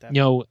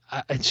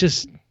 this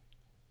is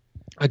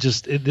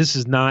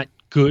not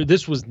good.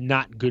 This was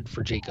not good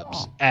for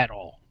Jacobs at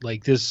all.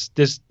 Like this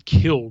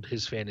killed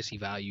his fantasy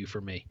value for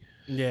me.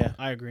 Yeah,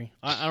 I agree.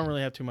 I don't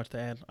really have too much to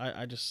add.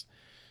 I just,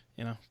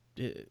 I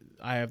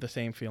have the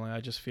same feeling. I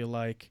just feel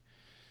like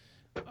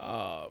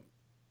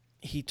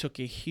he took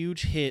a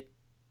huge hit.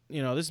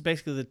 This is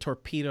basically the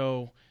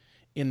torpedo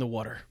in the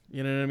water.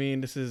 You know what I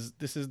mean? This is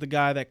the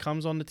guy that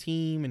comes on the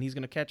team, and he's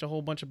going to catch a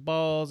whole bunch of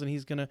balls, and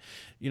he's going to,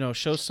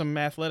 show some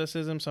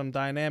athleticism, some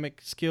dynamic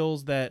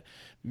skills that,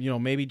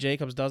 maybe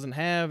Jacobs doesn't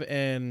have,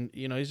 and,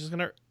 he's just going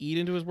to eat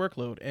into his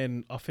workload,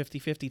 and a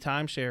 50-50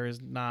 timeshare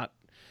is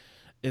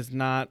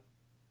not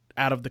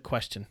out of the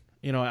question.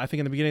 I think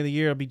in the beginning of the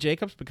year it'll be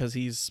Jacobs because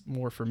he's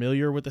more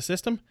familiar with the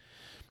system,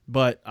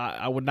 but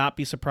I would not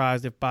be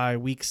surprised if by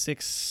week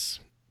 6,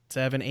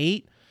 7,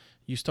 8,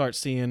 you start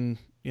seeing,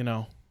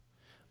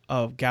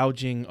 of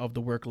gouging of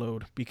the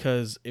workload,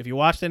 because if you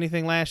watched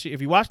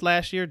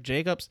last year,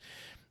 Jacobs,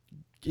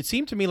 it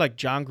seemed to me like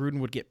John Gruden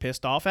would get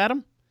pissed off at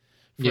him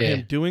for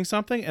him doing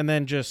something and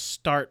then just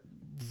start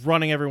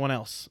running everyone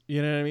else,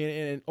 you know what I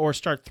mean? Or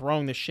start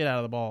throwing the shit out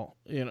of the ball.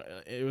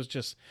 It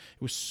was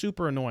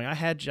super annoying. I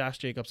had Josh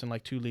Jacobs in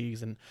like 2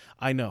 leagues, and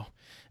I know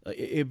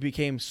it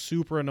became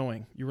super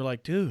annoying. You were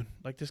like, dude,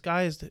 like this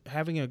guy is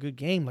having a good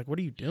game. Like, what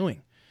are you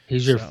doing?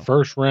 He's your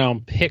first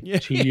round pick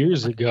 2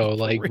 years ago.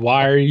 Like,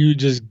 why are you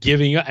just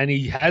giving up? And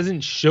he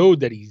hasn't showed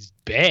that he's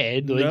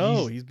bad. Like,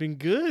 no, he's been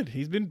good.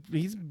 He's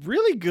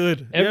really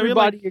good.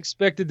 Everybody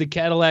expected the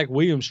Cadillac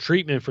Williams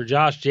treatment for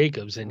Josh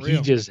Jacobs, and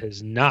he just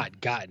has not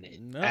gotten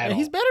it. No, and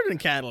he's better than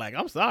Cadillac.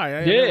 I'm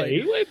sorry.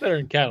 He's way better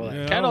than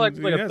Cadillac. Cadillac's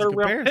like a third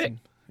round pick.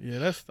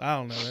 Yeah, I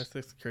don't know.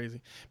 That's crazy.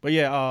 But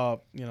yeah,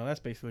 that's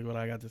basically what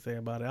I got to say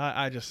about it.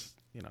 I just,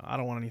 I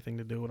don't want anything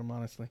to do with him,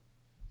 honestly.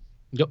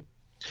 Yep.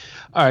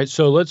 All right,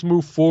 so let's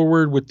move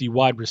forward with the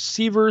wide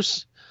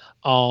receivers.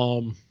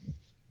 So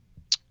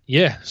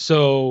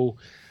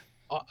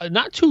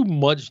not too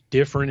much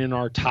different in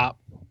our top,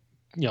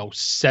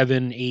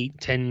 7, 8,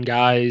 10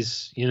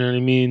 guys. You know what I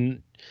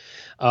mean?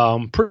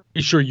 Pretty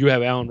sure you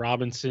have Allen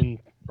Robinson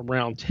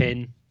around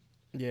 10.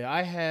 Yeah,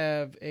 I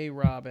have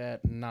A-Rob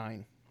at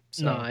 9.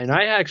 So. 9.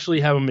 I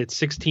actually have him at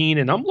 16,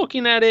 and I'm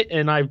looking at it,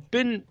 and I've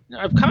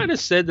kind of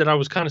said that I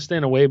was kind of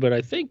staying away, but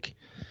I think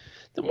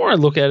the more I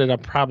look at it, I'm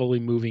probably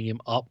moving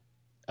him up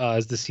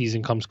as the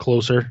season comes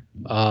closer.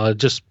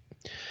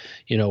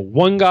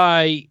 One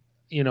guy,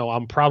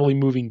 I'm probably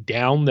moving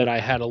down that I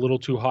had a little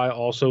too high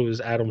also is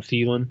Adam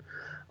Thielen.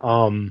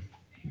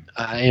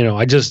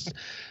 I just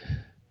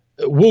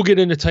we'll get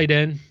into tight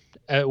end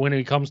when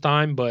it comes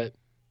time, but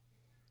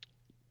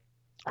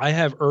I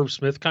have Irv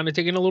Smith kind of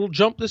taking a little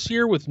jump this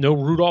year with no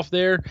Rudolph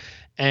there,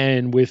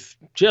 and with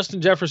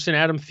Justin Jefferson,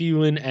 Adam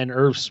Thielen, and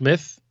Irv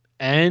Smith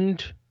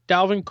and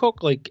Dalvin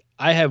Cook. Like,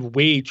 I have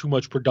way too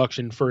much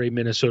production for a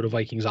Minnesota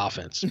Vikings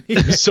offense.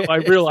 So I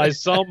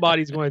realize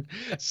somebody's going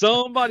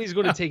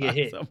to take a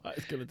hit.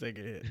 Somebody's going to take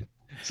a hit.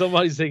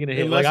 Somebody's taking a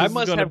hit. Unless like I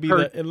must have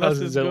Kirk unless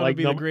Cousins it's going to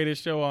be the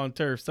greatest show on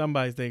turf.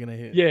 Somebody's taking a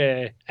hit.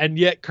 Yeah, and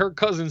yet Kirk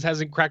Cousins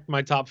hasn't cracked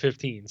my top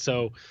 15.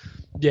 So,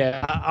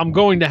 yeah, I'm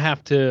going to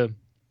have to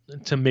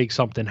make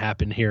something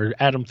happen here.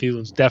 Adam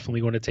Thielen's definitely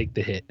going to take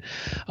the hit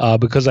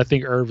because I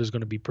think Irv is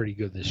going to be pretty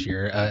good this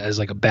year as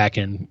like a back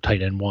end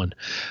tight end one.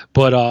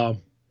 But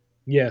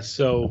yeah,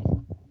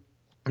 so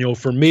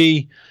for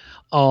me,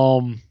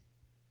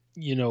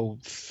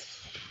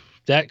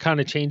 that kind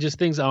of changes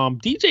things.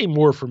 DJ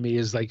Moore for me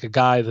is like a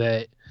guy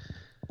that,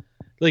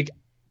 like,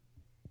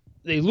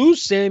 they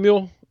lose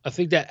Samuel. I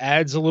think that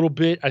adds a little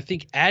bit. I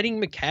think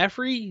adding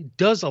McCaffrey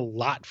does a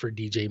lot for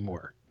DJ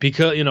Moore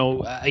because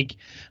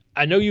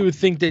I know you would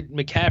think that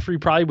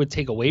McCaffrey probably would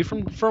take away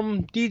from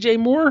DJ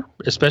Moore,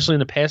 especially in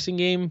the passing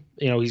game.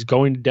 He's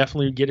going to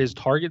definitely get his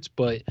targets,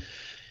 but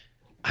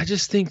I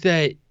just think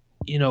that,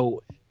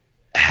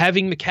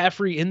 having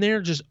McCaffrey in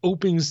there just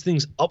opens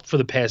things up for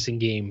the passing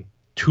game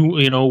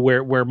to,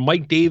 where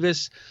Mike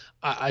Davis,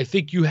 I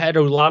think you had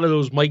a lot of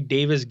those Mike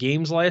Davis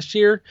games last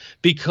year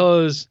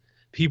because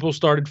people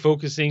started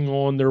focusing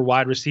on their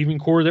wide receiving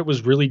core that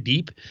was really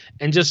deep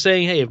and just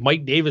saying, hey, if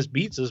Mike Davis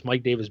beats us,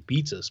 Mike Davis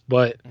beats us.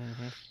 But,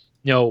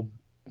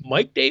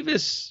 Mike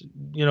Davis,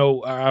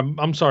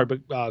 I'm sorry,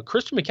 but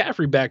Christian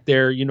McCaffrey back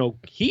there,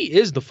 he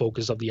is the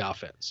focus of the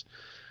offense.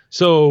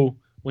 So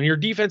when your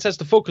defense has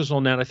to focus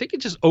on that, I think it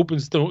just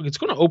it's going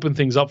to open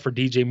things up for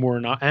DJ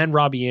Moore and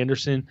Robbie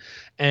Anderson.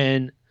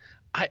 And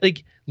I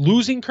like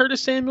losing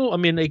Curtis Samuel. I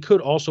mean, they could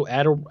also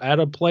add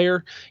a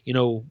player,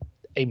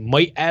 they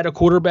might add a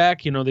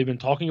quarterback. They've been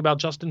talking about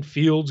Justin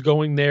Fields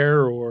going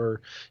there,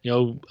 or,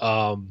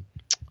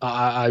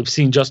 I've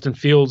seen Justin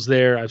Fields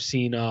there. I've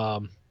seen,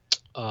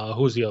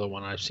 who's the other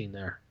one I've seen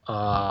there?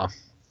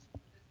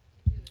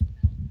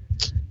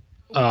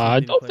 I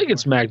don't think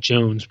it's Mac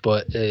Jones,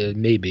 but it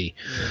may be.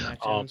 Yeah,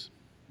 Mac Jones.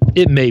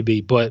 It may be,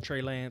 but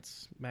Trey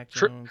Lance, Mac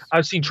Jones.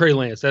 I've seen Trey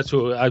Lance. That's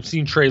who I've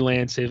seen. Trey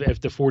Lance.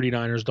 If the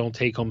 49ers don't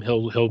take him,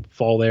 he'll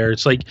fall there.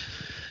 It's like,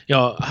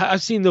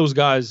 I've seen those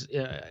guys,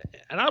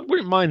 and I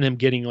wouldn't mind them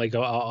getting like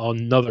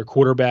another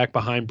quarterback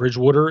behind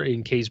Bridgewater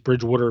in case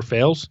Bridgewater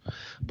fails.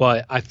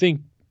 But I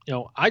think,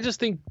 I just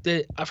think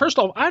that, first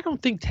off, I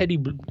don't think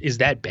Teddy is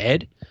that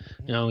bad.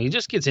 He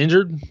just gets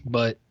injured.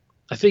 But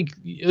I think,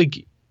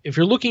 like, if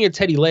you're looking at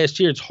Teddy last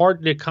year, it's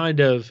hard to kind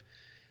of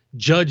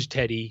judge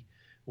Teddy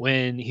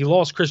when he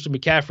lost Christian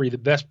McCaffrey, the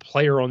best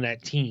player on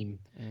that team,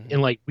 in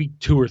like week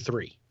 2 or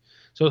 3.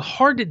 So it's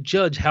hard to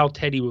judge how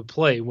Teddy would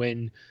play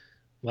when,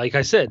 like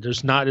I said,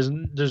 there's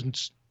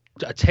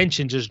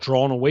attention just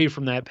drawn away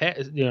from that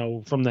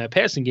from that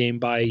passing game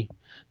by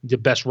the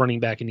best running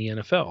back in the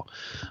NFL.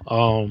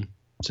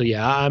 So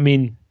yeah, I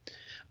mean,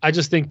 I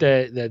just think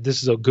that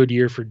this is a good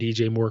year for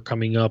DJ Moore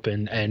coming up,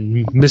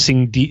 and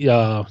missing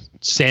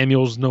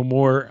Samuels no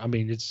more. I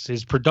mean,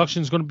 his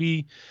production is going to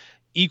be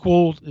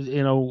equal,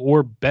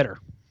 or better.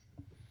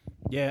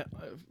 Yeah,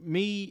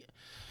 me.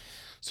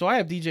 So I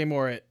have DJ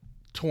Moore at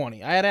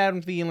 20. I had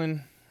Adam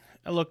Thielen.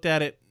 I looked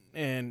at it,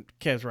 and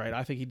Kev's right.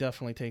 I think he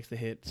definitely takes the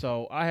hit.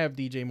 So I have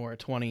DJ Moore at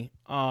 20.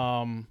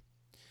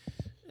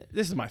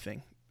 This is my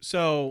thing.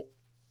 So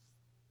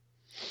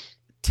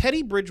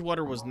Teddy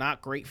Bridgewater was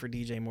not great for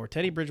DJ Moore.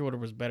 Teddy Bridgewater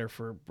was better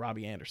for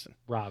Robbie Anderson.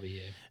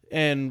 Yeah.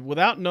 And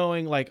without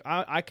knowing, like,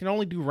 I can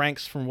only do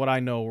ranks from what I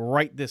know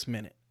right this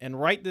minute. And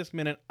right this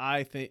minute,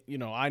 I think,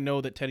 I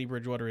know that Teddy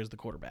Bridgewater is the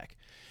quarterback.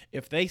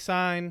 If they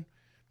sign,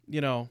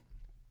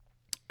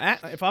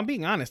 if I'm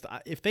being honest,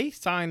 if they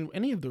sign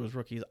any of those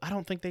rookies, I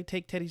don't think they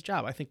take Teddy's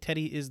job. I think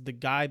Teddy is the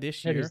guy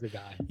this year. Teddy's the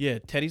guy. Yeah,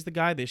 Teddy's the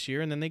guy this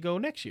year, and then they go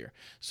next year.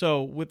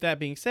 So with that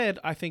being said,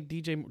 I think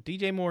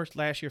DJ Moore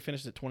last year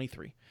finished at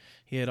 23.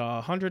 He had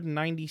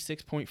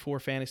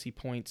 196.4 fantasy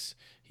points.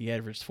 He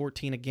averaged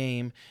 14 a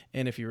game.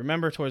 And if you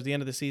remember, towards the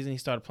end of the season, he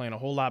started playing a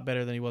whole lot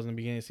better than he was in the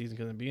beginning of the season,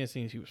 because in the beginning of the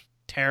season, he was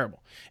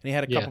terrible. And he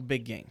had a couple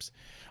big games.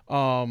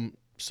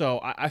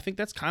 So I think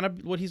that's kind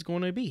of what he's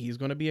going to be. He's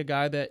going to be a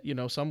guy that,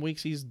 some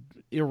weeks he's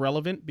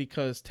irrelevant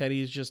because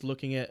Teddy's just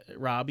looking at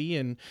Robbie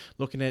and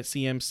looking at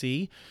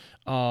CMC.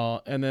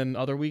 And then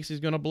other weeks he's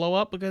going to blow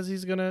up because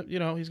he's going to,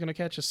 he's going to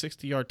catch a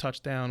 60-yard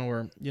touchdown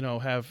or,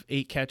 have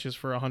 8 catches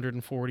for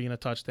 140 and a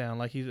touchdown.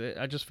 Like,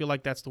 I just feel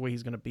like that's the way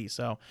he's going to be.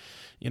 So,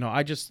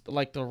 I just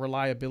like the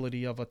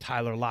reliability of a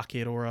Tyler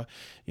Lockett or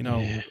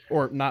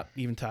or not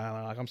even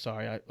Tyler Lockett. I'm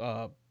sorry.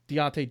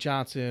 Deontay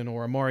Johnson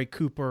or Amari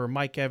Cooper or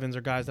Mike Evans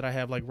are guys that I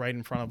have like right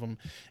in front of them.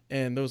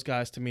 And those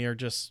guys to me are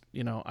just,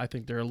 I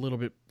think they're a little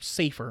bit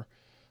safer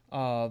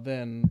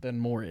than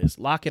Moore is.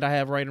 Lockett I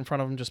have right in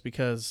front of him just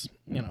because,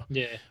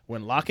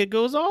 when Lockett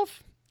goes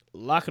off,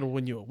 Lockett will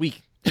win you a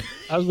week.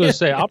 I was going to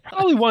say I'll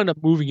probably wind up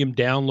moving him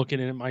down.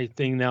 Looking at my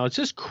thing now, it's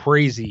just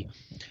crazy.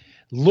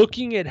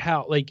 Looking at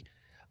how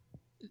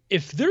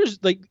if there's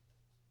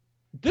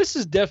this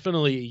is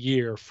definitely a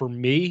year for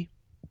me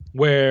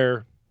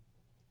where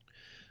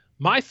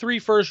my 3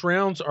 first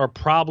rounds are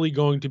probably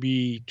going to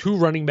be 2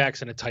 running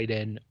backs and a tight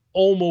end,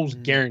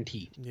 almost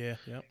guaranteed. Yeah,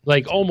 yep.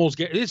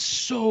 It's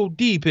so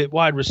deep at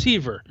wide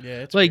receiver. Yeah,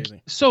 it's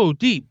crazy. So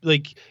deep.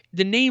 Like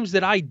the names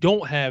that I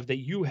don't have that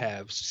you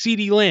have: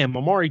 CeeDee Lamb,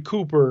 Amari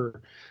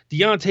Cooper,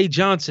 Deontay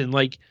Johnson.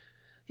 Like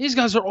these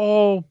guys are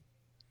all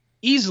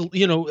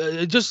easily,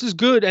 just as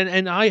good.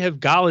 And I have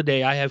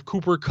Galladay, I have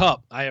Cooper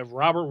Kupp, I have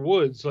Robert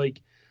Woods.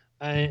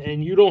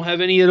 And you don't have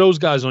any of those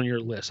guys on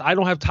your list. I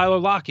don't have Tyler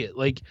Lockett.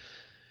 Like,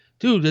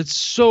 dude, it's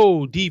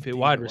so deep at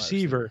wide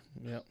receiver.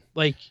 Yep.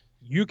 Like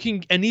you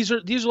can, and these are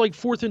like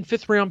 4th and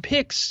 5th round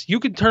picks. You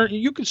can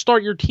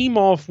start your team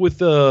off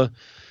with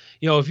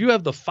if you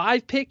have the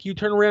 5 pick, you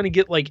turn around and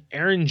get like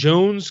Aaron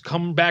Jones,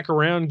 come back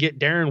around, get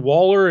Darren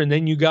Waller, and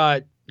then you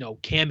got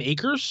Cam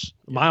Akers,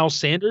 Miles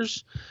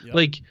Sanders. Yep.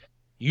 Like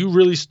you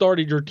really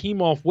started your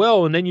team off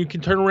well, and then you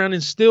can turn around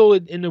and still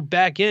in the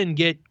back end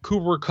get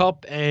Cooper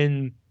Kupp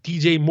and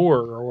DJ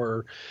Moore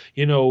or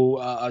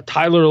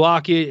Tyler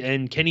Lockett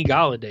and Kenny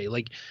Galladay.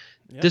 Like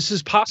this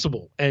is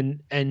possible.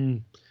 And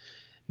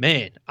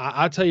man,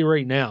 I'll tell you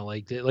right now,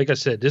 like I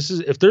said, this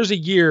is, if there's a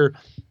year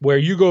where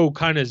you go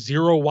kind of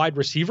 0 wide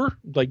receiver,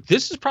 like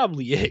this is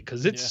probably it,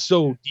 because it's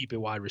so deep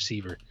at wide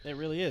receiver. It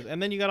really is. And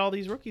then you got all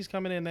these rookies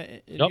coming in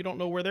that you don't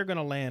know where they're going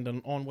to land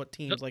on what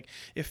teams. Like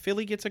if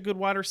Philly gets a good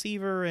wide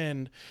receiver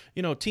and,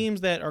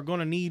 teams that are going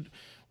to need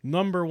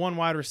number 1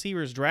 wide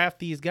receivers draft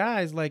these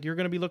guys, like you're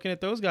going to be looking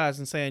at those guys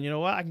and saying, you know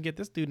what, I can get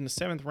this dude in the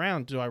 7th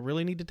round. Do I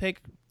really need to take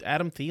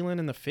Adam Thielen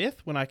in the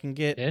 5th when I can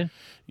get,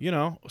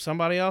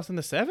 somebody else in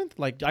the 7th?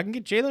 Like I can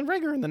get Jalen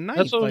Reagor in the 9th.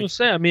 That's what I'm going to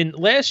say. I mean,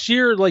 last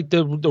year, like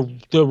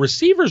the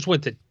receivers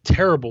went to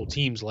terrible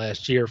teams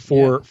last year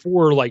for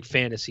like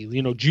fantasy.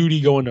 Judy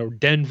going to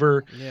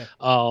Denver. Yeah.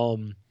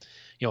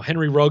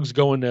 Henry Ruggs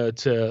going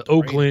to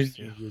Oakland.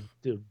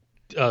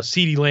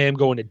 CeeDee Lamb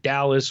going to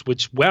Dallas,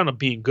 which wound up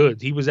being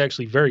good. He was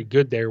actually very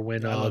good there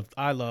when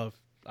I love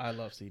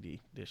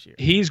CD this year.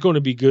 He's going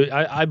to be good.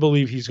 I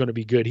believe he's going to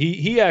be good.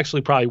 He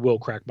actually probably will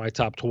crack my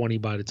top 20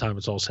 by the time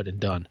it's all said and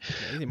done.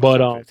 Yeah, he's in my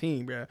top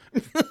 15, bro.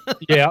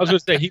 Yeah, I was going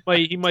to say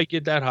he might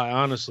get that high.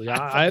 Honestly,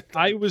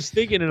 I was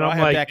thinking, and I'm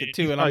like, Dak at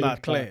 2, and I'm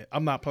not playing.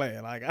 I'm not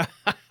playing. Like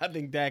I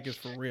think Dak is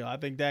for real. I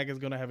think Dak is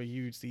going to have a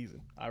huge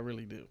season. I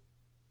really do.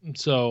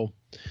 So.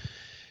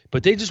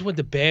 But they just went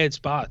to bad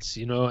spots,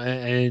 this year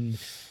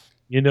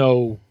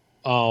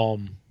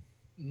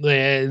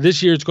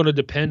it's going to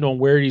depend on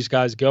where these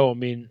guys go. I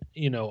mean,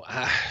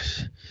 I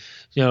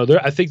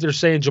think they're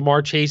saying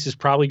Jamar Chase is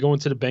probably going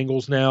to the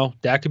Bengals now.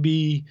 That could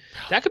be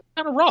kind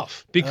of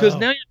rough because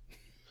now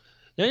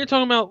you're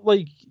talking about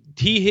like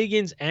T.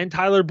 Higgins and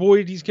Tyler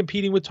Boyd. He's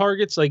competing with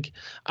targets. Like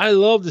I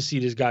love to see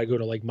this guy go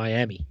to like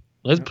Miami.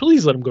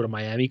 Please let him go to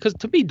Miami because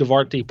to me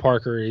Devontae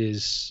Parker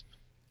is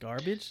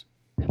garbage.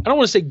 I don't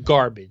want to say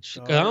garbage.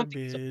 I don't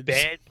think he's a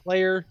bad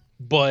player,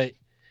 but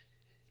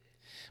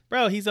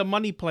bro, he's a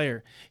money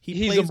player.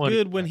 He plays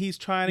good when he's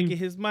trying to get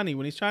his money.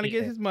 When he's trying to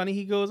get his money,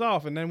 he goes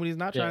off, and then when he's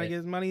not trying to get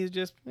his money, he's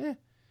just Yeah.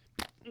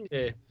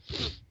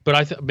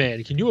 But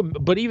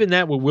but even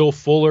that with Will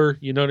Fuller,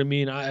 you know what I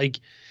mean?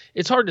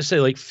 It's hard to say.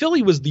 Like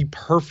Philly was the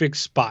perfect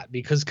spot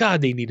because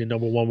God, they need a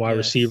number 1 wide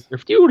receiver.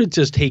 If you would have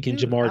just taken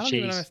Jamar Chase, I don't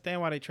even understand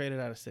why they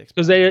traded out of 6.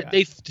 Because they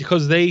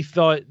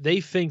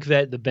think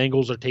that the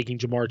Bengals are taking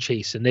Jamar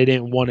Chase and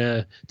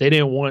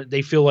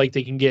they feel like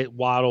they can get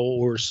Waddle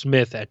or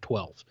Smith at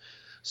 12.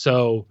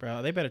 So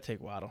bro, they better take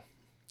Waddle.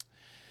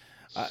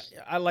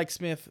 I like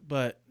Smith,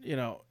 but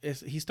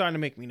he's starting to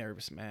make me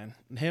nervous, man.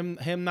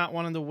 Him not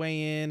wanting to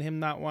weigh in,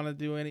 him not want to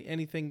do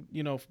anything,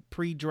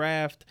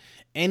 pre-draft,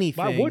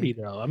 anything. Why would he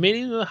though? I mean,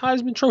 he's a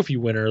Heisman Trophy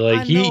winner.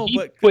 Like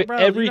he put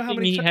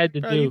everything he had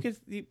to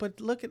do. But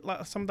look at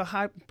some of the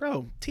high,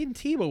 bro. Tim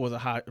Tebow was a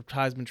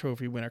Heisman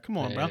Trophy winner. Come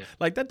on, bro.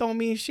 Like that don't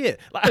mean shit.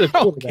 Like,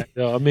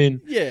 though. I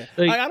mean, yeah.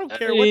 Like, I don't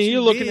care what you're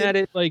looking at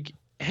it. Like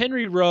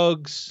Henry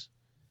Ruggs.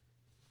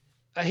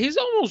 He's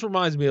almost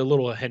reminds me a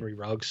little of Henry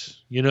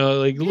Ruggs, a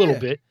little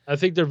bit. I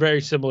think they're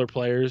very similar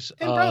players.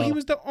 And bro, he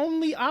was the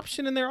only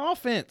option in their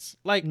offense.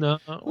 Like, no,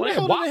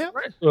 Waddle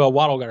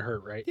got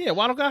hurt, right? Yeah,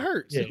 Waddle got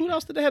hurt. So who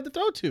else did they have to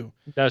throw to?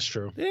 That's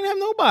true. They didn't have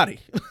nobody.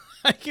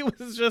 Like it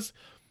was just,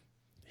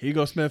 here you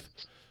go, Smith.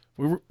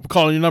 We're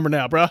calling your number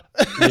now, bro.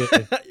 Yeah.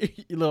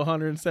 You little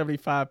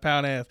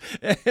 175-pound ass.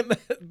 And,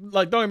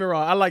 like, don't get me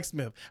wrong, I like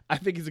Smith. I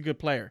think he's a good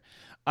player.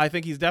 I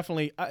think he's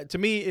definitely, to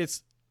me,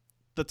 it's.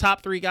 The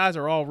top 3 guys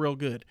are all real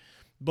good,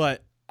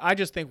 but I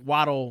just think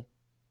Waddle.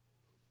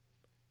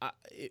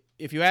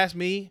 If you ask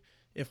me,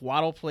 if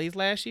Waddle plays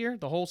last year,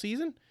 the whole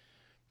season,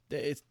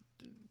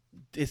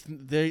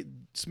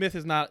 Smith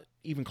is not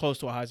even close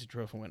to a Heisman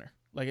Trophy winner.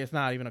 Like it's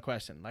not even a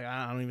question. Like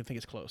I don't even think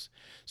it's close.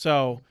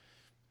 So,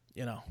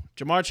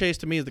 Jamar Chase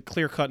to me is the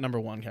clear-cut number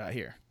 1 guy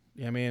here.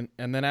 You know what I mean?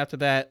 And then after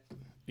that,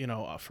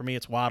 for me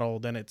it's Waddle,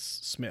 then it's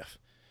Smith.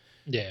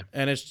 Yeah.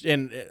 And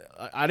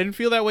I didn't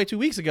feel that way 2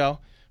 weeks ago,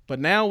 but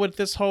now with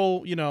this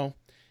whole,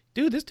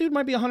 dude, this dude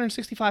might be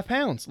 165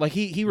 pounds. Like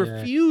he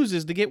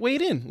refuses to get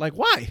weighed in. Like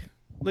why?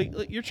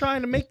 Like you're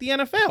trying to make the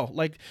NFL.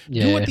 Like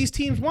do what these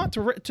teams want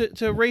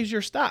to raise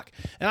your stock.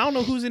 And I don't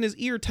know who's in his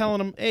ear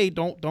telling him, "Hey,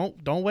 don't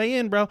weigh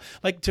in, bro."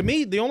 Like to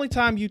me, the only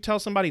time you tell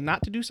somebody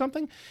not to do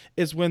something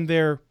is when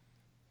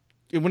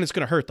it's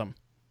going to hurt them,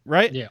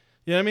 right? Yeah.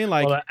 You know what I mean?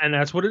 Like, and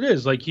that's what it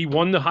is. Like he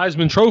won the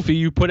Heisman Trophy.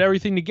 You put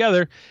everything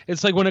together.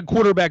 It's like when a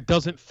quarterback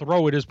doesn't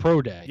throw at his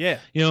pro day.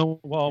 Yeah.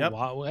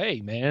 Why, hey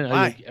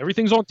man,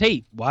 everything's on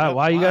tape.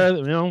 Why you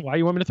gotta, why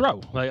you want me to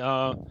throw? Like,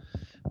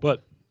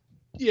 but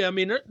yeah, I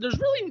mean, there's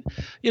really,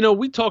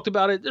 we talked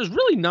about it. There's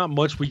really not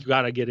much we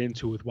got to get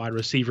into with wide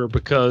receiver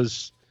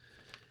because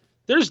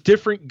there's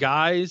different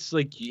guys.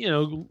 Like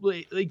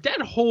like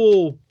that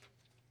whole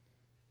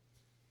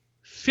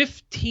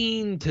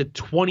 15 to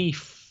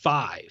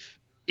 25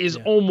 is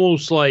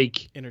almost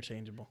like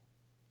interchangeable.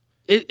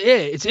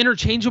 It's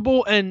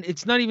interchangeable, and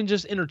it's not even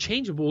just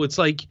interchangeable. It's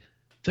like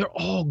they're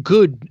all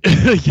good.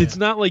 It's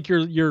not like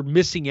you're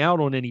missing out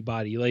on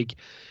anybody. Like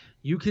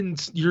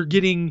you're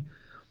getting,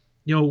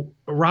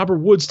 Robert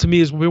Woods to me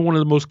has been one of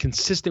the most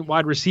consistent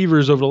wide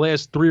receivers over the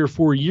last 3 or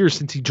 4 years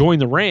since he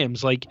joined the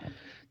Rams. Like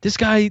this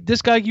guy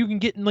you can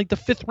get in like the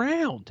 5th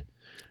round.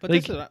 But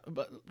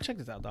check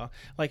this out, dog.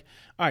 Like,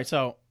 all right,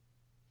 so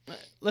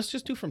let's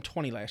just do from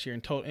 20 last year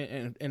in total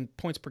in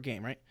points per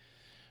game, right?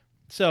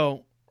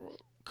 So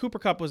Cooper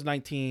Kupp was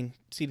 19,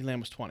 CeeDee Lamb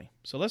was 20.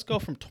 So let's go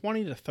from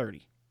 20 to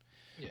 30.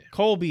 Yeah.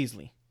 Cole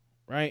Beasley,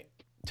 right?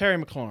 Terry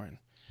McLaurin,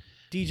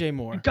 DJ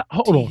Moore,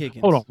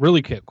 Higgins. Hold on,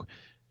 really quick.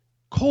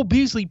 Cole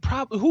Beasley,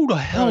 probably who the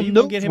hell you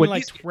knows? Can get him in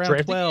like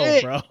round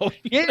 12, bro.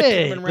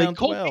 Round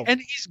 12. And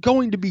he's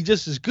going to be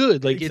just as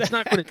good. Like It's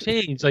not going to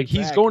change. Like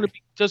he's going to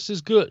be just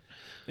as good.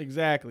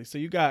 Exactly. So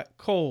you got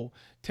Cole,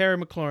 Terry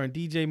McLaurin,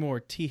 DJ Moore,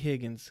 T.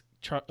 Higgins,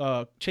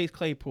 Chase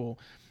Claypool,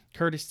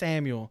 Curtis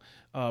Samuel,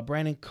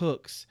 Brandon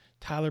Cooks,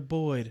 Tyler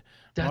Boyd,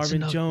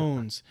 Marvin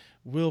Jones,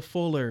 Will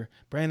Fuller,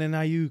 Brandon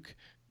Ayuk,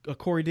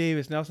 Corey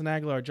Davis, Nelson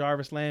Aguilar,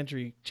 Jarvis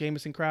Landry,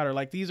 Jamison Crowder.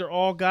 Like these are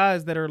all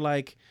guys that are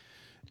like,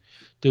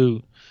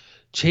 dude,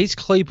 Chase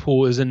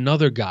Claypool is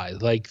another guy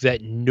like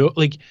that.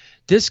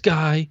 This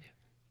guy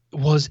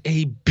was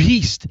a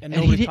beast, and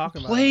he didn't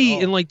play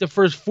in like the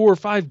first 4 or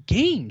 5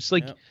 games.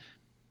 Like,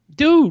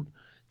 dude,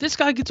 this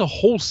guy gets a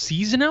whole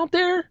season out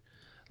there.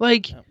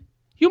 Like,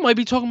 you might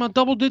be talking about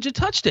double-digit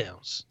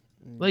touchdowns.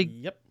 Like,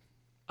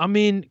 I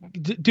mean,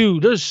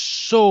 dude, there's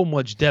so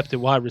much depth at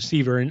wide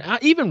receiver, and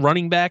even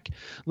running back.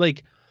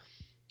 Like,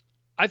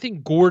 I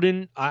think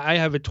Gordon, I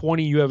have a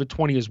 20, you have a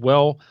 20 as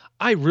well.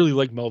 I really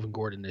like Melvin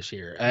Gordon this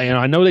year.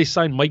 I know they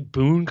signed Mike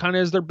Boone kind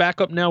of as their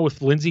backup now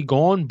with Lindsey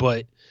gone,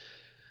 but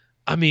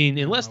I mean,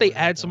 unless they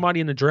add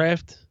somebody in the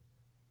draft,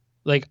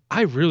 like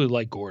I really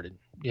like Gordon.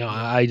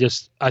 I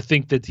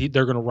think that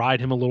they're going to ride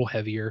him a little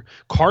heavier.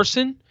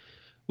 Carson,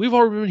 we've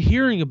already been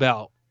hearing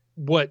about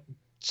what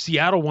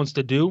Seattle wants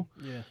to do.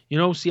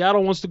 Yeah.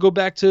 Seattle wants to go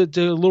back to a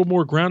little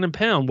more ground and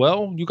pound.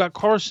 Well, you got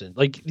Carson.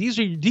 Like these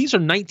are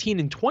 19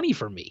 and 20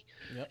 for me.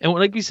 Yep. And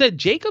like we said,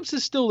 Jacobs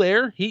is still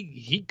there.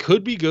 He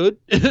could be good.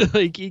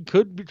 Like he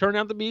could turn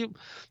out to be.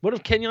 What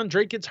if Kenyon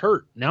Drake gets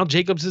hurt? Now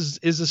Jacobs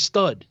is a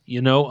stud.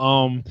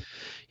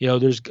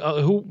 There's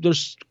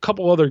a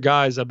couple other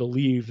guys I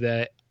believe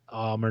that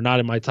are not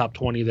in my top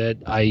 20 that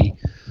I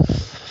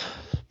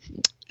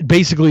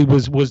basically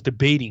was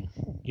debating,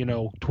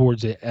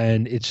 towards it,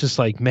 and it's just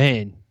like,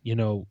 man,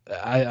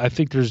 I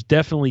think there's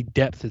definitely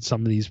depth at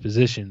some of these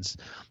positions.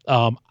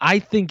 I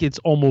think it's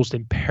almost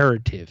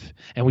imperative,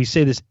 and we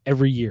say this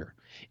every year,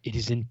 it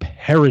is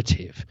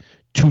imperative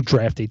to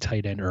draft a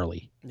tight end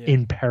early. Yeah.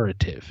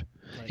 Imperative.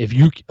 Right. If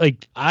you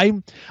like,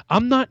 I'm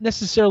not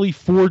necessarily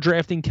for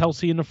drafting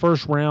Kelsey in the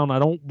first round. I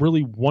don't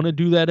really want to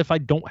do that if I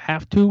don't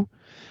have to,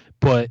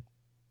 but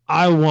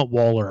I want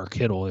Waller or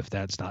Kittle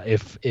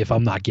if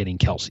I'm not getting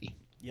Kelsey.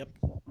 Yep.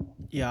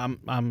 Yeah,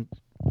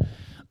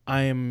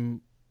 I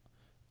am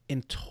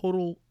in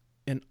total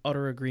and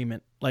utter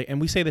agreement. Like,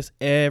 and we say this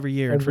every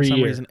year, and for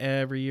some reason,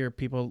 every year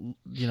people,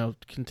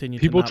 continue.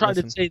 People try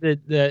to say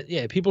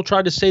that people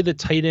try to say that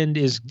tight end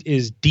is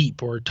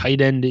deep, or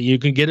tight end you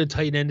can get a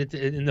tight end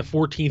in the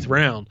 14th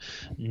round.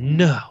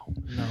 No,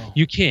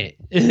 you can't.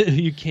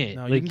 You can't.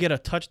 No, you can get a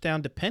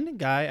touchdown dependent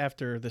guy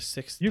after the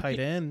 6th tight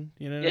end.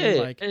 You know what I mean?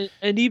 Like,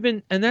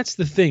 and that's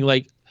the thing.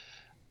 Like,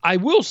 I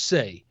will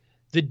say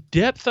the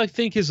depth I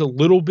think is a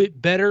little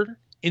bit better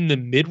in the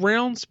mid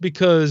rounds,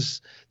 because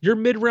your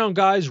mid round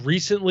guys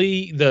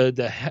recently,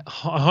 the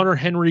Hunter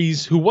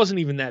Henrys, who wasn't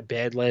even that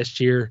bad last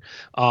year,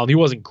 he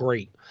wasn't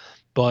great,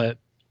 but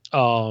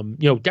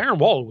Darren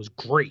Waller was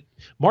great.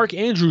 Mark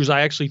Andrews, I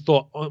actually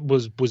thought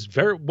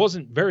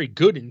wasn't very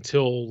good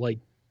until like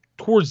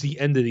towards the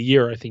end of the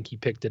year. I think he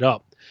picked it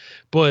up.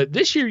 But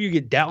this year you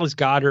get Dallas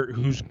Goedert,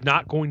 who's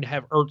not going to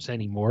have Ertz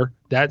anymore.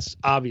 That's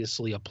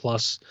obviously a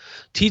plus.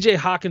 TJ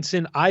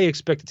Hawkinson, I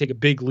expect to take a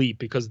big leap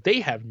because they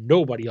have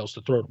nobody else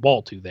to throw the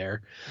ball to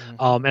there.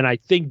 Mm-hmm. And I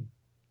think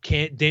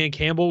Dan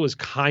Campbell is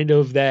kind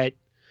of that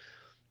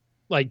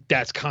like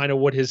that's kind of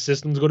what his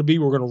system's going to be.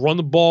 We're going to run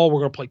the ball. We're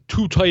going to play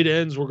 2 tight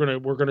ends. We're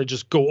gonna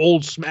just go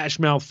old smash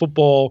mouth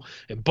football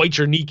and bite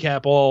your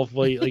kneecap off,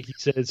 like he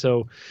said.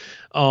 So,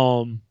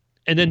 and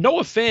then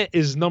Noah Fant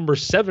is number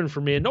 7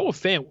 for me. And Noah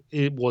Fant,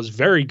 it was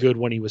very good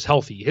when he was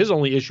healthy. His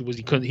only issue was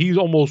he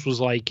almost was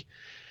like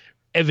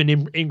Evan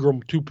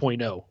Ingram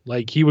 2.0.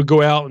 Like he would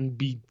go out and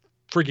be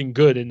freaking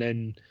good and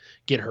then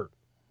get hurt.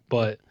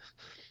 But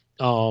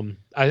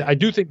I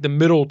do think the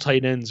middle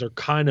tight ends are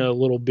kind of a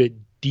little bit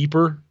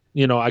deeper.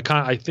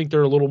 I think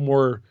they're a little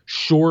more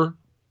sure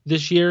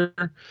this year.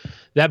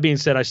 That being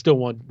said, I still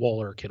want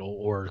Waller, Kittle,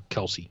 or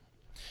Kelsey.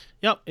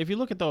 Yep. If you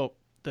look at the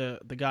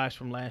guys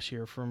from last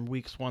year, from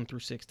weeks 1 through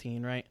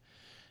 16, right?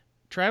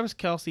 Travis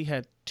Kelsey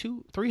had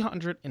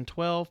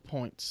 312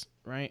 points,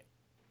 right?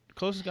 The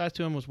closest guys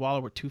to him was Waller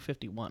with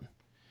 251.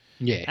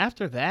 Yeah.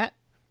 After that,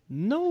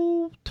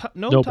 no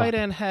tight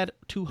end had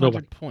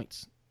 200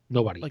 points.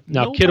 Nobody. Like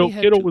now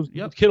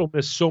Kittle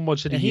missed so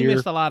much of the year. He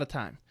missed a lot of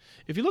time.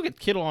 If you look at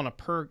Kittle on a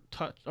per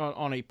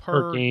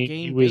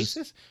game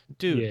basis,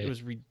 dude, it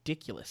was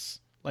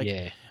ridiculous.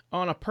 Like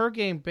on a per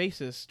game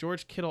basis,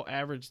 George Kittle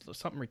averaged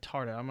something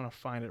retarded. I'm gonna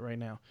find it right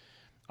now.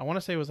 I want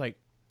to say it was like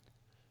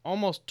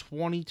almost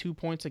 22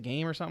 points a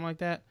game or something like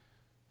that.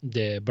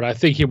 Yeah, but I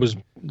think it was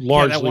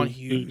largely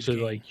huge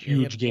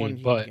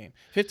game. But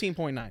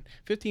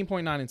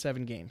 15.9 in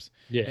 7 games.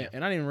 Yeah,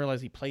 and I didn't even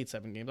realize he played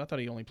 7 games. I thought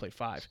he only played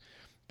 5.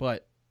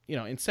 But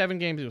in 7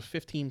 games it was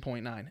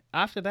 15.9.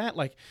 After that,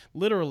 like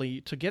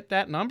literally to get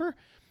that number,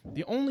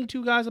 the only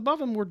 2 guys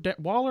above him were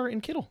Waller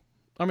and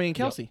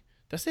Kelsey. Yep.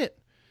 That's it.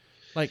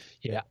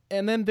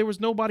 And then there was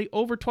nobody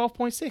over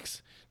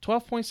 12.6.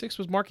 12.6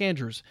 was Mark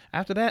Andrews.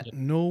 After that,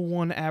 no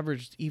one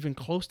averaged even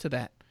close to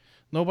that.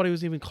 Nobody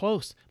was even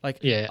close.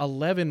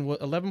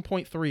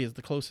 11.3 is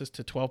the closest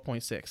to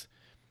 12.6.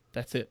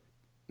 That's it.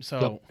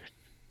 So,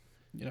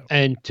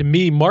 And to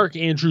me, Mark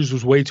Andrews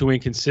was way too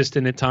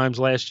inconsistent at times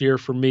last year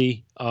for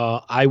me.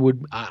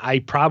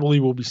 I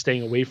probably will be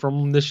staying away from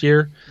him this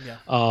year.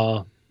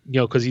 Yeah.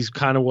 Because he's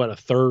kind of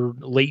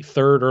late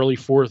third, early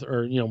fourth,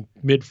 or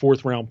mid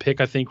 4th round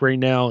pick, I think right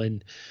now.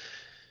 And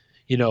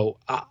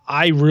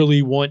I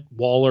really want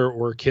Waller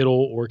or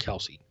Kittle or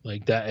Kelsey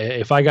like that.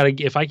 If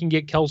I can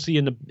get Kelsey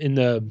in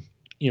the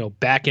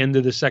back end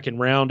of the 2nd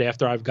round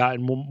after I've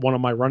gotten one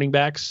of my running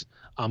backs,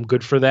 I'm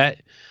good for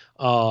that.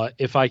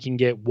 If I can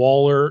get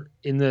Waller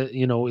in the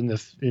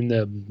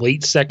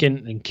late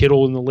 2nd and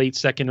Kittle in the late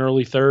 2nd,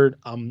 early 3rd,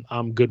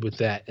 I'm good with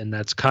that. And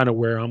that's kind of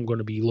where I'm going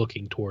to be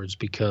looking towards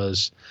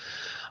because,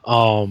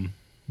 you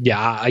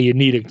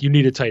need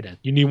a tight end.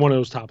 You need one of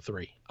those top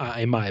 3,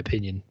 in my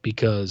opinion,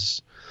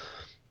 because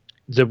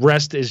the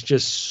rest is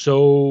just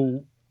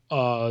so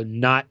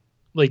not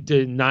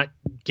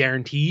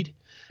guaranteed,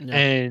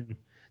 and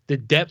the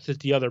depth at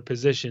the other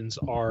positions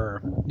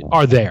are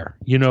there.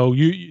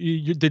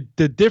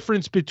 The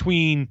difference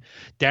between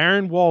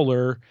Darren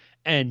Waller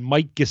and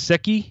Mike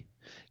Gesicki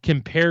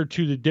compared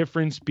to the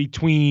difference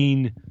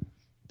between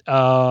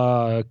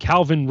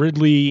Calvin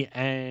Ridley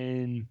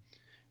and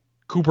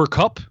Cooper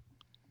Kupp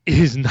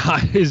is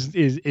not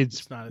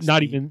it's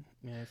not even.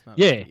 Yeah, it's not.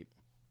 Yeah.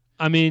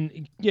 I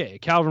mean,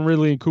 Calvin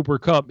Ridley and Cooper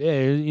Kupp,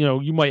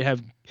 you might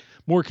have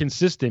more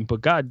consistent,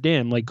 but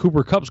goddamn, like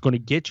Cooper Kupp's going to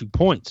get you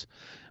points.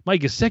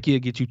 Mike Gesicki will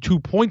get you 2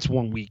 points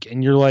one week,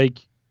 and you're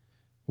like,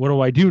 what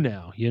do I do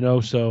now?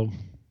 So.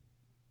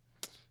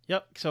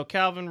 Yep. So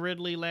Calvin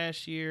Ridley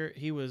last year,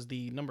 he was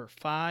the number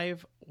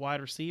 5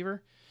 wide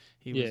receiver.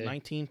 He was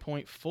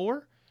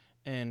 19.4,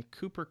 and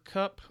Cooper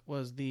Kupp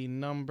was the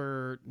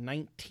number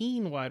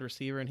 19 wide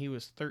receiver, and he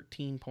was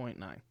 13.9.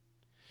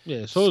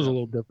 Yeah, so there's a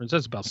little difference.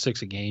 That's about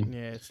 6 a game.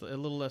 Yeah, it's a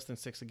little less than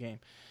 6 a game.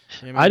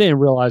 I didn't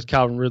realize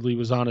Calvin Ridley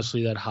was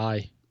honestly that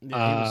high.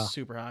 Yeah, he was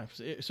super high.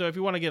 So if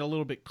you want to get a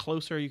little bit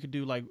closer, you could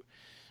do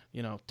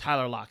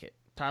Tyler Lockett.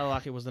 Tyler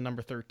Lockett was the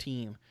number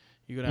 13.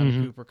 You go down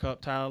to Cooper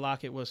Kupp. Tyler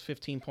Lockett was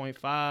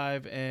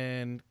 15.5,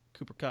 and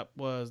Cooper Kupp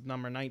was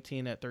number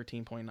 19 at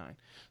 13.9.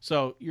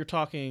 So you're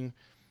talking,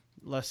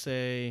 let's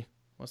say,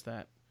 what's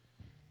that?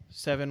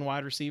 7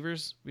 wide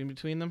receivers in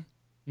between them.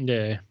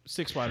 Yeah.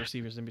 6 wide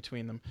receivers in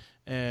between them,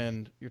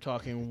 and you're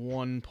talking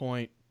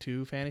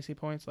 1.2 fantasy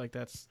points. Like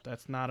that's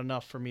not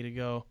enough for me to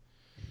go,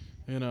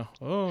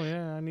 oh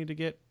yeah, I need to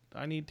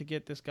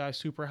get this guy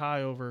super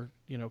high over,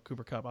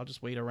 Cooper Kupp. I'll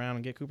just wait around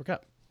and get Cooper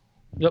Kupp.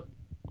 Yep.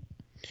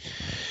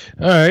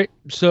 All right.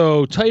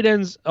 So tight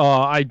ends,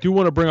 I do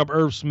want to bring up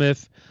Irv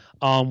Smith.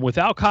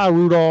 Without Kyle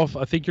Rudolph,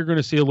 I think you're going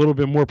to see a little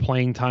bit more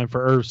playing time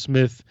for Irv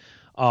Smith.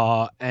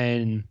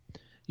 And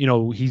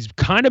he's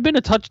kind of been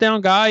a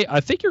touchdown guy. I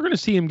think you're going to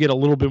see him get a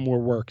little bit more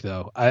work,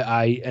 though.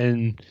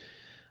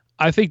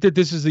 I think that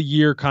this is a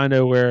year kind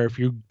of where if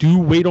you do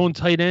wait on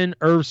tight end,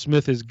 Irv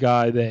Smith is a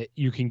guy that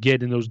you can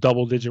get in those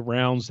double-digit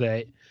rounds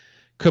that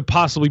could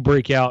possibly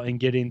break out and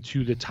get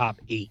into the top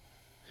 8.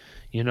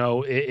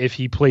 If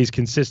he plays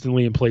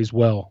consistently and plays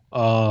well.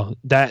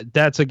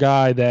 That's a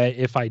guy that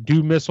if I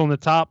do miss on the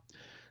top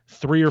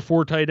 3 or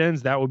 4 tight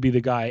ends, that would be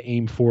the guy I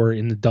aim for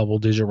in the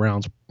double-digit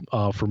rounds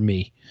for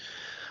me.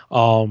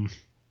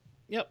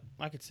 Yep,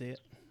 I could see it.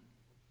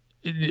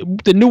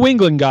 the New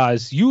England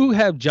guys, you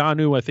have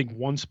Jonnu, I think,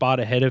 one spot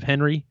ahead of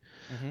Henry.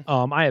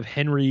 Mm-hmm. I have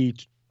Henry,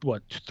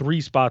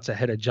 3 spots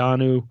ahead of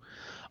Jonnu.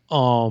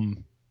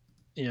 Um,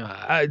 do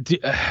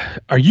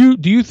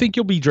you think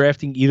you'll be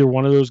drafting either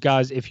one of those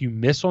guys if you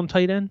miss on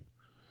tight end?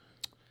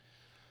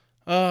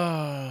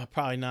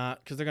 Probably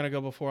not, because they're gonna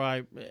go before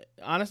I.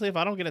 Honestly, if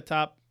I don't get a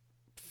top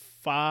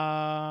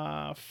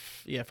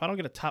 5, if I don't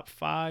get a top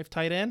 5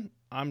 tight end,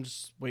 I'm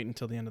just waiting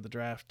until the end of the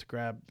draft to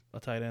grab a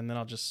tight end. Then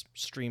I'll just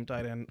stream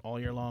tight end all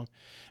year long,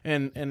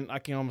 and I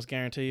can almost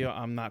guarantee you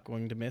I'm not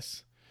going to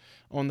miss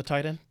on the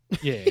tight end.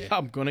 Yeah,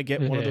 I'm gonna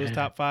get one of those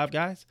top 5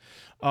 guys.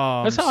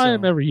 That's how I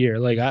am every year.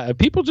 Like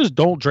people just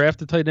don't draft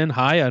the tight end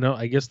high.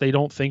 I guess they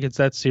don't think it's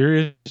that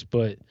serious,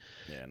 but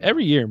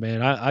every year,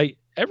 man, I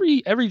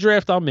every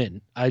draft I'm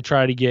in, I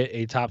try to get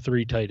a top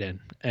 3 tight end,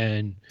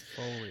 and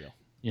for real.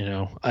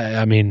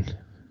 I mean,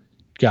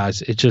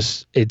 guys,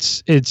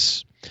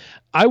 it's.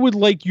 I would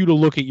like you to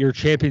look at your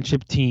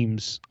championship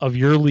teams of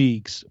your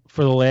leagues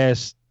for the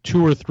last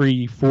 2 or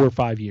 3, 4 or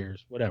 5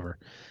 years, whatever.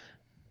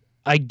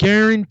 I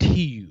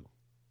guarantee you,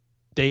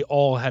 they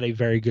all had a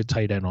very good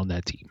tight end on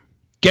that team.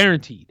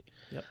 Guaranteed.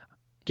 Yep.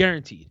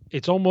 Guaranteed.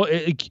 It's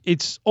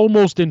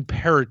almost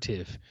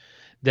imperative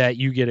that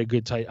you get a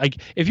good tight. Like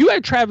if you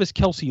had Travis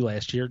Kelce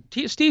last year,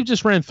 Steve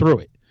just ran through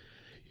it.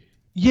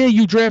 Yeah,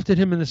 you drafted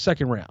him in the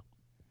second round,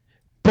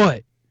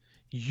 but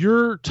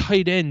your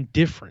tight end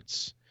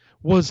difference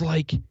was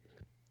like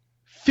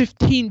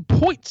 15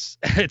 points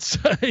in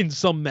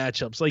some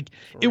matchups. Like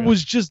it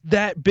was just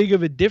that big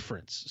of a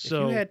difference.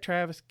 So if you had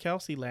Travis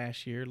Kelce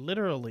last year,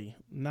 literally,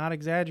 not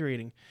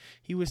exaggerating,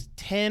 he was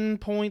 10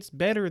 points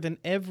better than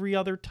every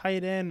other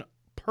tight end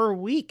per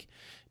week.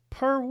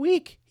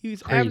 He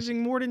was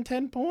averaging more than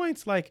 10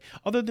 points. Like,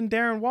 other than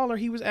Darren Waller,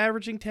 he was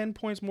averaging 10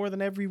 points more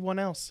than everyone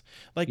else.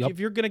 Like, if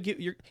you're going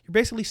to you're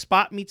basically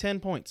spot me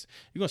 10 points.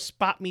 You're going to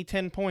spot me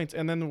 10 points,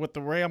 and then with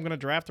the way I'm going to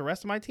draft the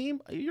rest of my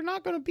team, you're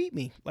not going to beat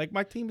me. Like,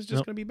 my team is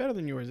just going to be better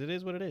than yours. It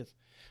is what it is.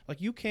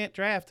 Like, you can't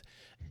draft.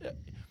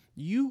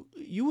 You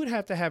would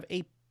have to have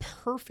a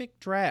perfect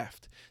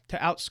draft to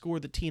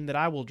outscore the team that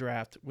I will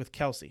draft with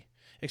Kelce.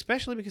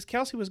 Especially because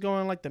Kelce was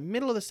going like the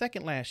middle of the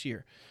second last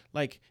year.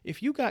 Like,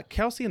 if you got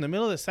Kelce in the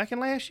middle of the second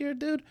last year,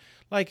 dude,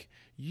 like,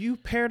 you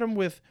paired him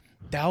with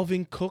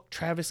Dalvin Cook,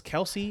 Travis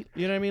Kelce.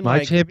 You know what I mean?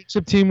 My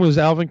championship team was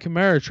Alvin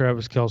Kamara,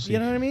 Travis Kelce. You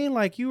know what I mean?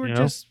 Like, you were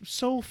just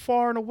so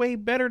far and away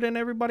better than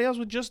everybody else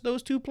with just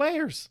those 2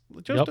 players.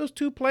 Those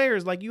 2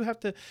 players. Like, you have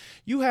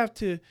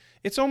to.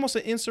 It's almost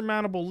an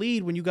insurmountable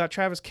lead when you got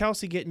Travis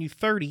Kelce getting you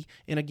 30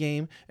 in a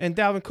game and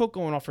Dalvin Cook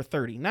going off for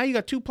 30. Now you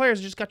got 2 players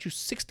that just got you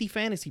 60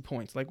 fantasy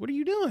points. Like, what are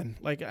you doing?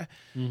 Like, you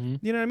know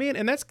what I mean?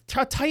 And that's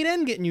a tight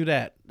end getting you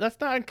that. That's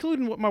not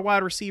including what my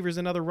wide receivers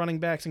and other running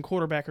backs and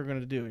quarterback are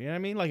going to do. You know what I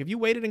mean? Like, if you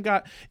waited and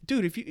got,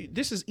 dude,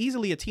 this is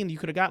easily a team that you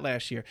could have got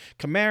last year.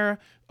 Kamara,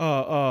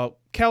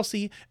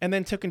 Kelce, and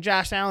then took in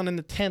Josh Allen in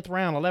the 10th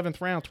round, 11th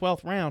round,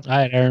 12th round.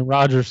 I had Aaron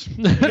Rodgers.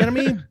 You know what I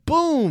mean?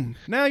 Boom!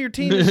 Now your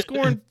team is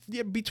scoring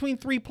between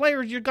 3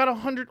 players. You got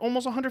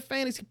almost 100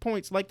 fantasy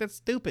points. Like, that's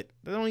stupid.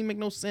 That don't even make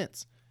no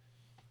sense.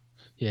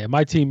 Yeah,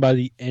 my team by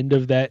the end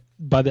of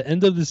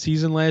the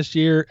season last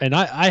year, and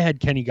I had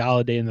Kenny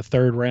Golladay in the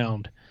 3rd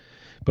round,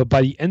 but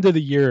by the end of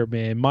the year,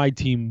 man, my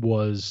team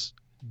was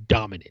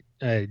dominant.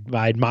 I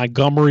had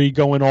Montgomery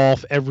going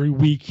off every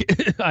week.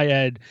 I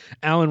had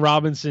Allen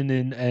Robinson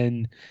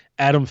and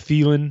Adam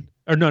Thielen.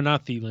 Or no,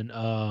 not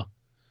Thielen.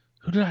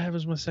 Who did I have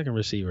as my second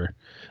receiver?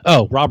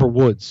 Oh, Robert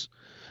Woods.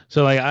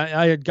 So like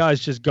I had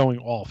guys just going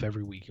off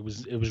every week. It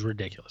was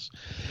ridiculous.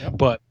 Yep.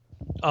 But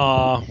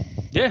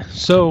yeah.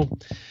 So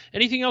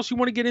anything else you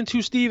want to get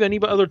into, Steve? Any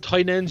other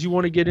tight ends you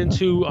want to get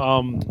into?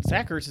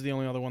 Zach Ertz is the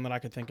only other one that I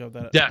could think of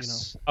that.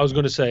 Yes, I was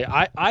going to say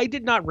I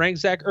did not rank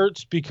Zach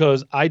Ertz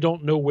because I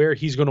don't know where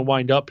he's going to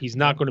wind up. He's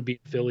not going to be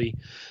in Philly,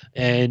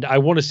 and I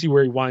want to see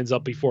where he winds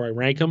up before I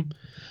rank him.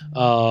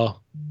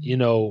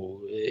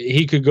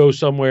 He could go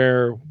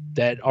somewhere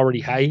that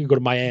already he could go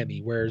to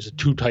Miami, where there's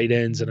 2 tight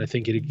ends, and I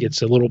think it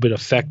gets a little bit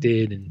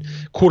affected, and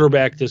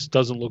quarterback just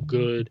doesn't look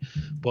good,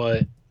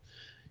 but.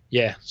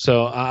 Yeah,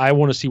 so I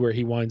want to see where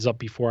he winds up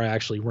before I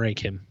actually rank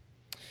him.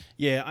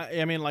 Yeah,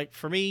 I mean, like,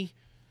 for me,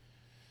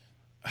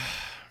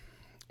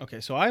 okay,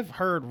 so I've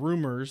heard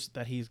rumors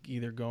that he's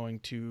either going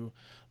to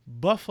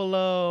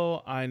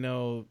Buffalo. I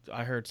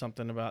heard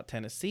something about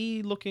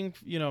Tennessee maybe looking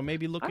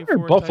for. I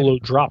heard Buffalo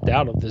dropped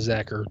out of the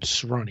Zach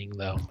Ertz running,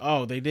 though.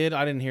 Oh, they did?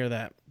 I didn't hear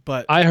that.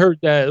 But I heard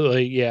that,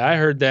 I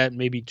heard that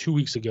maybe 2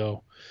 weeks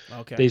ago.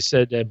 Okay. They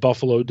said that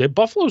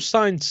Buffalo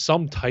signed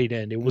some tight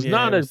end. It was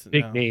not a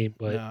big name,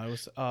 but no, it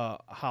was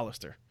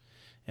Hollister.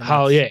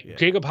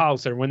 Jacob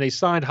Hollister. When they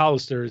signed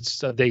Hollister,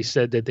 they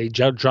said that they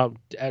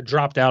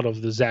dropped out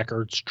of the Zach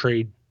Ertz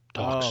trade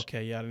talks. Oh,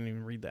 okay, yeah, I didn't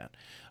even read that.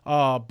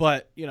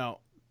 But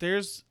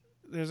there's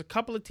a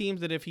couple of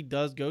teams that if he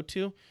does go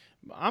to,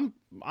 I'm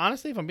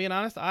honestly, if I'm being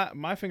honest,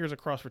 my fingers are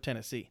crossed for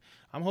Tennessee.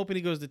 I'm hoping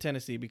he goes to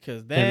Tennessee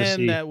because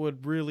then that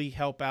would really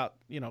help out,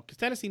 because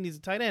Tennessee needs a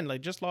tight end. Like,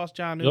 just lost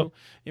Jonnu. Yep.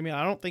 I mean,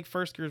 I don't think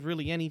Firkser is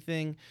really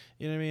anything,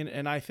 you know what I mean?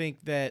 And I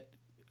think that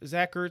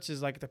Zach Ertz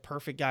is like the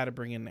perfect guy to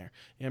bring in there.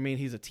 You know what I mean?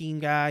 He's a team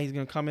guy. He's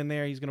going to come in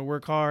there. He's going to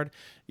work hard.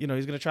 He's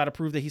going to try to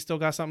prove that he's still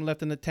got something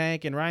left in the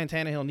tank. And Ryan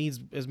Tannehill needs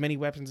as many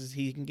weapons as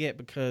he can get,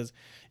 because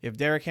if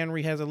Derrick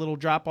Henry has a little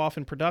drop off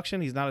in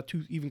production, he's not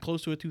even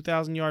close to a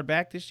 2,000-yard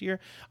back this year.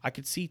 I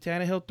could see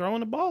Tannehill throwing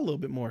the ball a little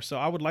bit more. So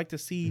I would like to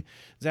see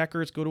Zach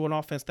Ertz go to an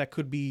offense that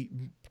could be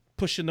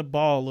pushing the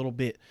ball a little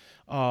bit.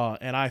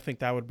 And I think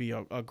that would be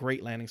a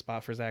great landing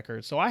spot for Zach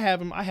Ertz. So I have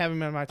him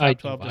in my top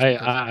 12.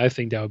 I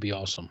think that would be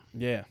awesome.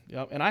 Yeah.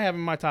 Yep. And I have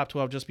him in my top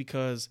 12 just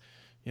because,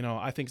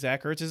 I think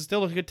Zach Ertz is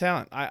still a good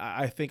talent.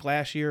 I think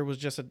last year was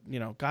just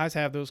guys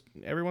have those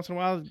every once in a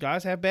while.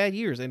 Guys have bad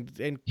years, and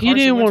he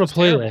didn't want to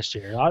play last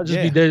year. I'll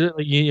just be there.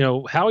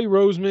 Howie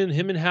Roseman,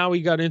 him and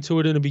Howie got into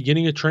it in the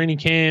beginning of training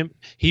camp.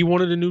 He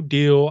wanted a new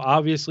deal.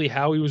 Obviously,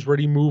 Howie was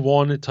ready to move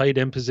on to tight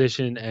end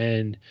position,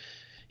 and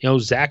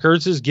Zach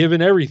Ertz is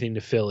giving everything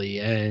to Philly,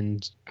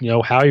 and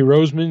Howie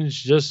Roseman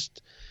is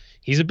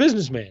he's a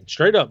businessman,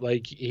 straight up.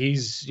 Like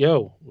he's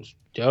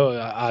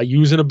I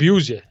use and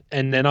abuse you,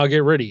 and then I'll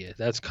get rid of you.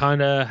 That's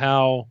kind of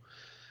how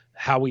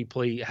we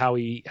play, how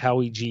he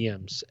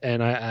GMs,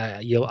 and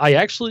I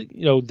actually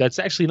that's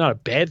actually not a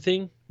bad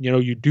thing.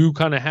 You do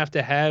kind of have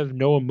to have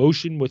no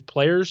emotion with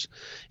players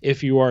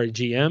if you are a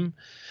GM,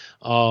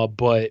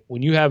 but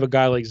when you have a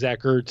guy like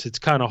Zach Ertz, it's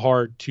kind of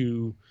hard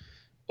to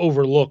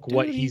overlook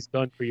what he's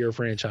done for your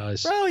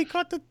franchise. Bro, he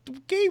caught the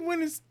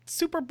game-winning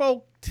Super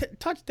Bowl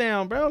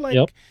touchdown, bro.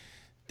 Like,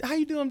 how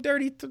you do him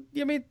dirty?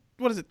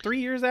 What is it, 3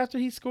 years after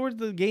he scored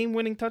the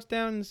game-winning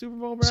touchdown in the Super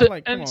Bowl, bro?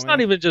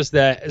 Not even just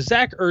that.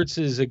 Zach Ertz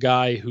is a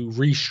guy who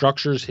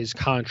restructures his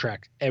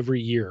contract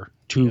every year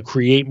to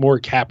create more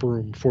cap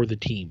room for the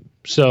team.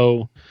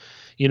 So,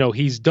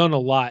 he's done a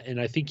lot,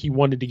 and I think he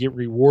wanted to get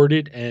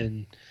rewarded,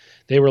 and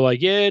they were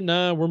like,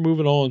 we're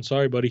moving on.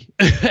 Sorry, buddy.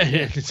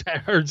 And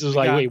Zach Ertz is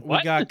like, wait,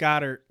 what? We got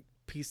Goddard.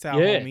 Peace out,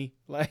 homie.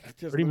 Like,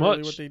 just pretty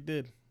much what they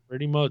did.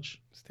 Pretty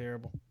much. It's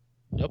terrible.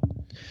 Yep.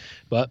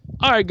 But,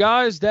 all right,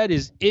 guys, that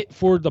is it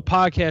for the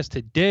podcast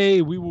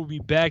today. We will be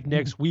back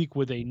next week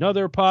with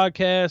another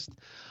podcast.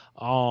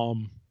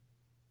 Don't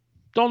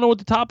know what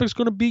the topic's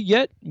going to be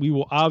yet. We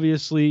will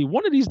obviously,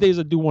 one of these days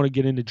I do want to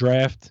get into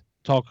draft,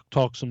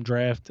 talk some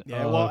draft.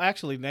 Yeah, well,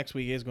 actually, next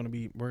week we're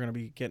going to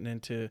be getting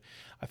into,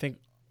 I think,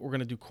 we're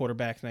going to do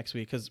quarterbacks next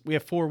week because we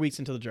have 4 weeks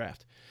until the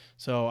draft.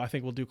 So I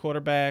think we'll do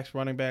quarterbacks,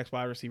 running backs,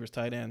 wide receivers,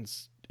 tight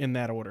ends in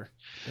that order.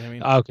 You know what I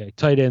mean? Okay.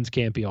 Tight ends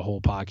can't be a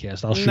whole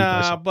podcast. I'll shoot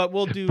myself. But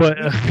we'll do,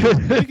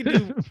 we can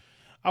do,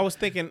 I was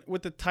thinking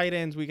with the tight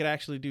ends, we could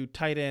actually do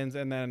tight ends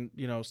and then,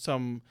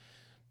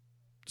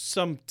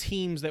 some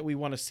teams that we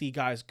want to see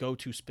guys go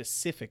to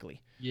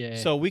specifically. Yeah.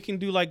 So we can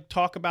do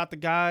talk about the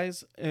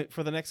guys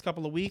for the next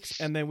couple of weeks,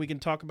 and then we can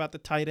talk about the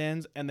tight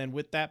ends, and then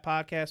with that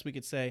podcast we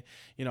could say,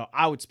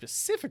 I would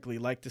specifically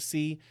like to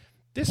see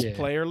this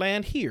player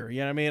land here. You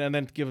know what I mean? And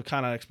then give a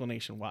kind of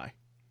explanation why.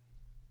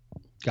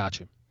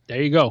 Gotcha.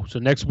 There you go. So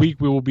next week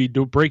we will be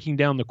breaking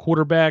down the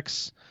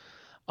quarterbacks,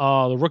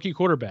 the rookie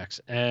quarterbacks,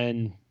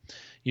 and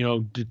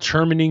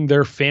determining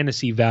their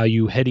fantasy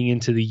value heading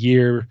into the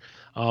year.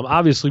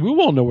 Obviously, we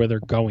won't know where they're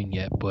going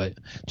yet, but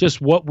just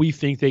what we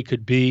think they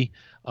could be.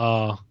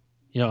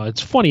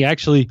 It's funny,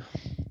 actually.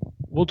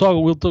 We'll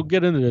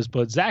get into this,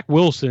 but Zach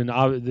Wilson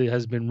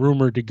has been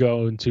rumored to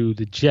go into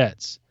the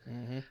Jets.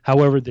 Mm-hmm.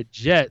 However, the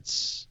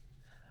Jets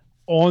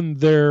on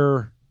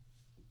their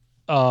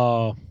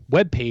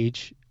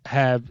webpage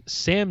have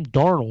Sam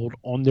Darnold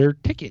on their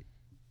ticket.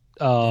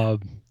 Buy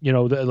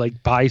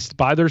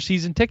their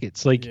season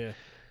tickets. Kind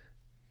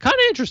of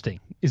interesting.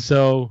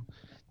 So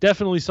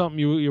definitely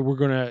something we're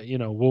gonna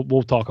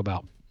we'll talk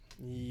about.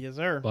 Yes,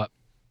 sir. But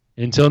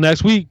until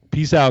next week,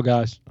 peace out,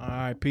 guys. All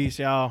right, peace,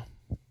 y'all.